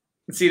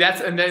 See,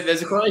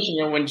 there's a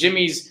correlation. When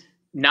Jimmy's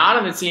not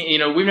on the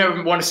team, we've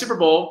never won a Super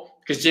Bowl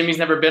because Jimmy's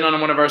never been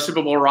on one of our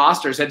Super Bowl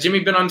rosters. Had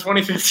Jimmy been on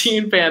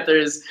 2015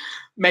 Panthers,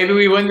 maybe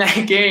we win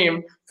that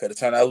game. Could have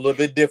turned out a little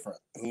bit different.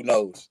 Who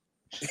knows?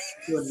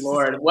 Good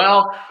Lord.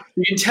 Well,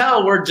 you can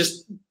tell we're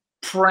just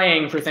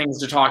praying for things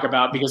to talk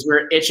about because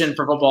we're itching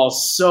for football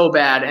so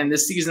bad. And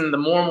this season, the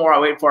more and more I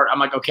wait for it, I'm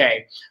like,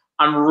 okay,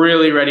 I'm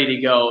really ready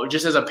to go.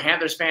 Just as a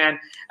Panthers fan,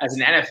 as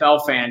an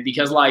NFL fan,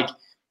 because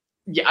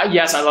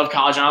yes, I love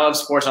college and I love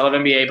sports, I love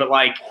NBA, but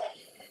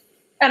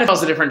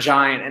NFL's a different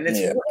giant, and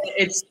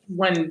it's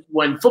when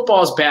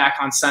football's back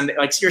on Sunday.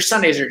 Like your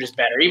Sundays are just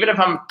better. Even if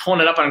I'm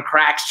pulling it up on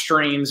crack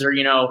streams, or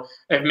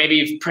if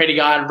maybe pray to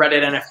God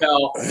Reddit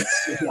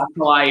NFL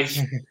life,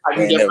 I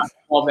can get my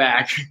football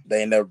back.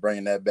 They ain't never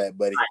bringing that back,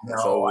 buddy. I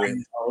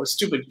know.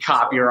 Stupid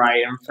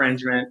copyright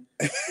infringement.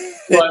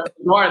 But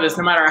regardless,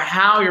 no matter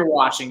how you're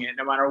watching it,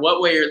 no matter what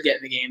way you're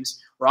getting the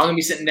games, we're all gonna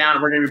be sitting down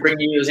and we're gonna be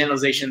bringing you those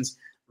analyzations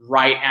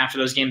right after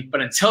those games.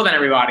 But until then,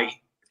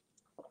 everybody,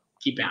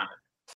 keep pounding.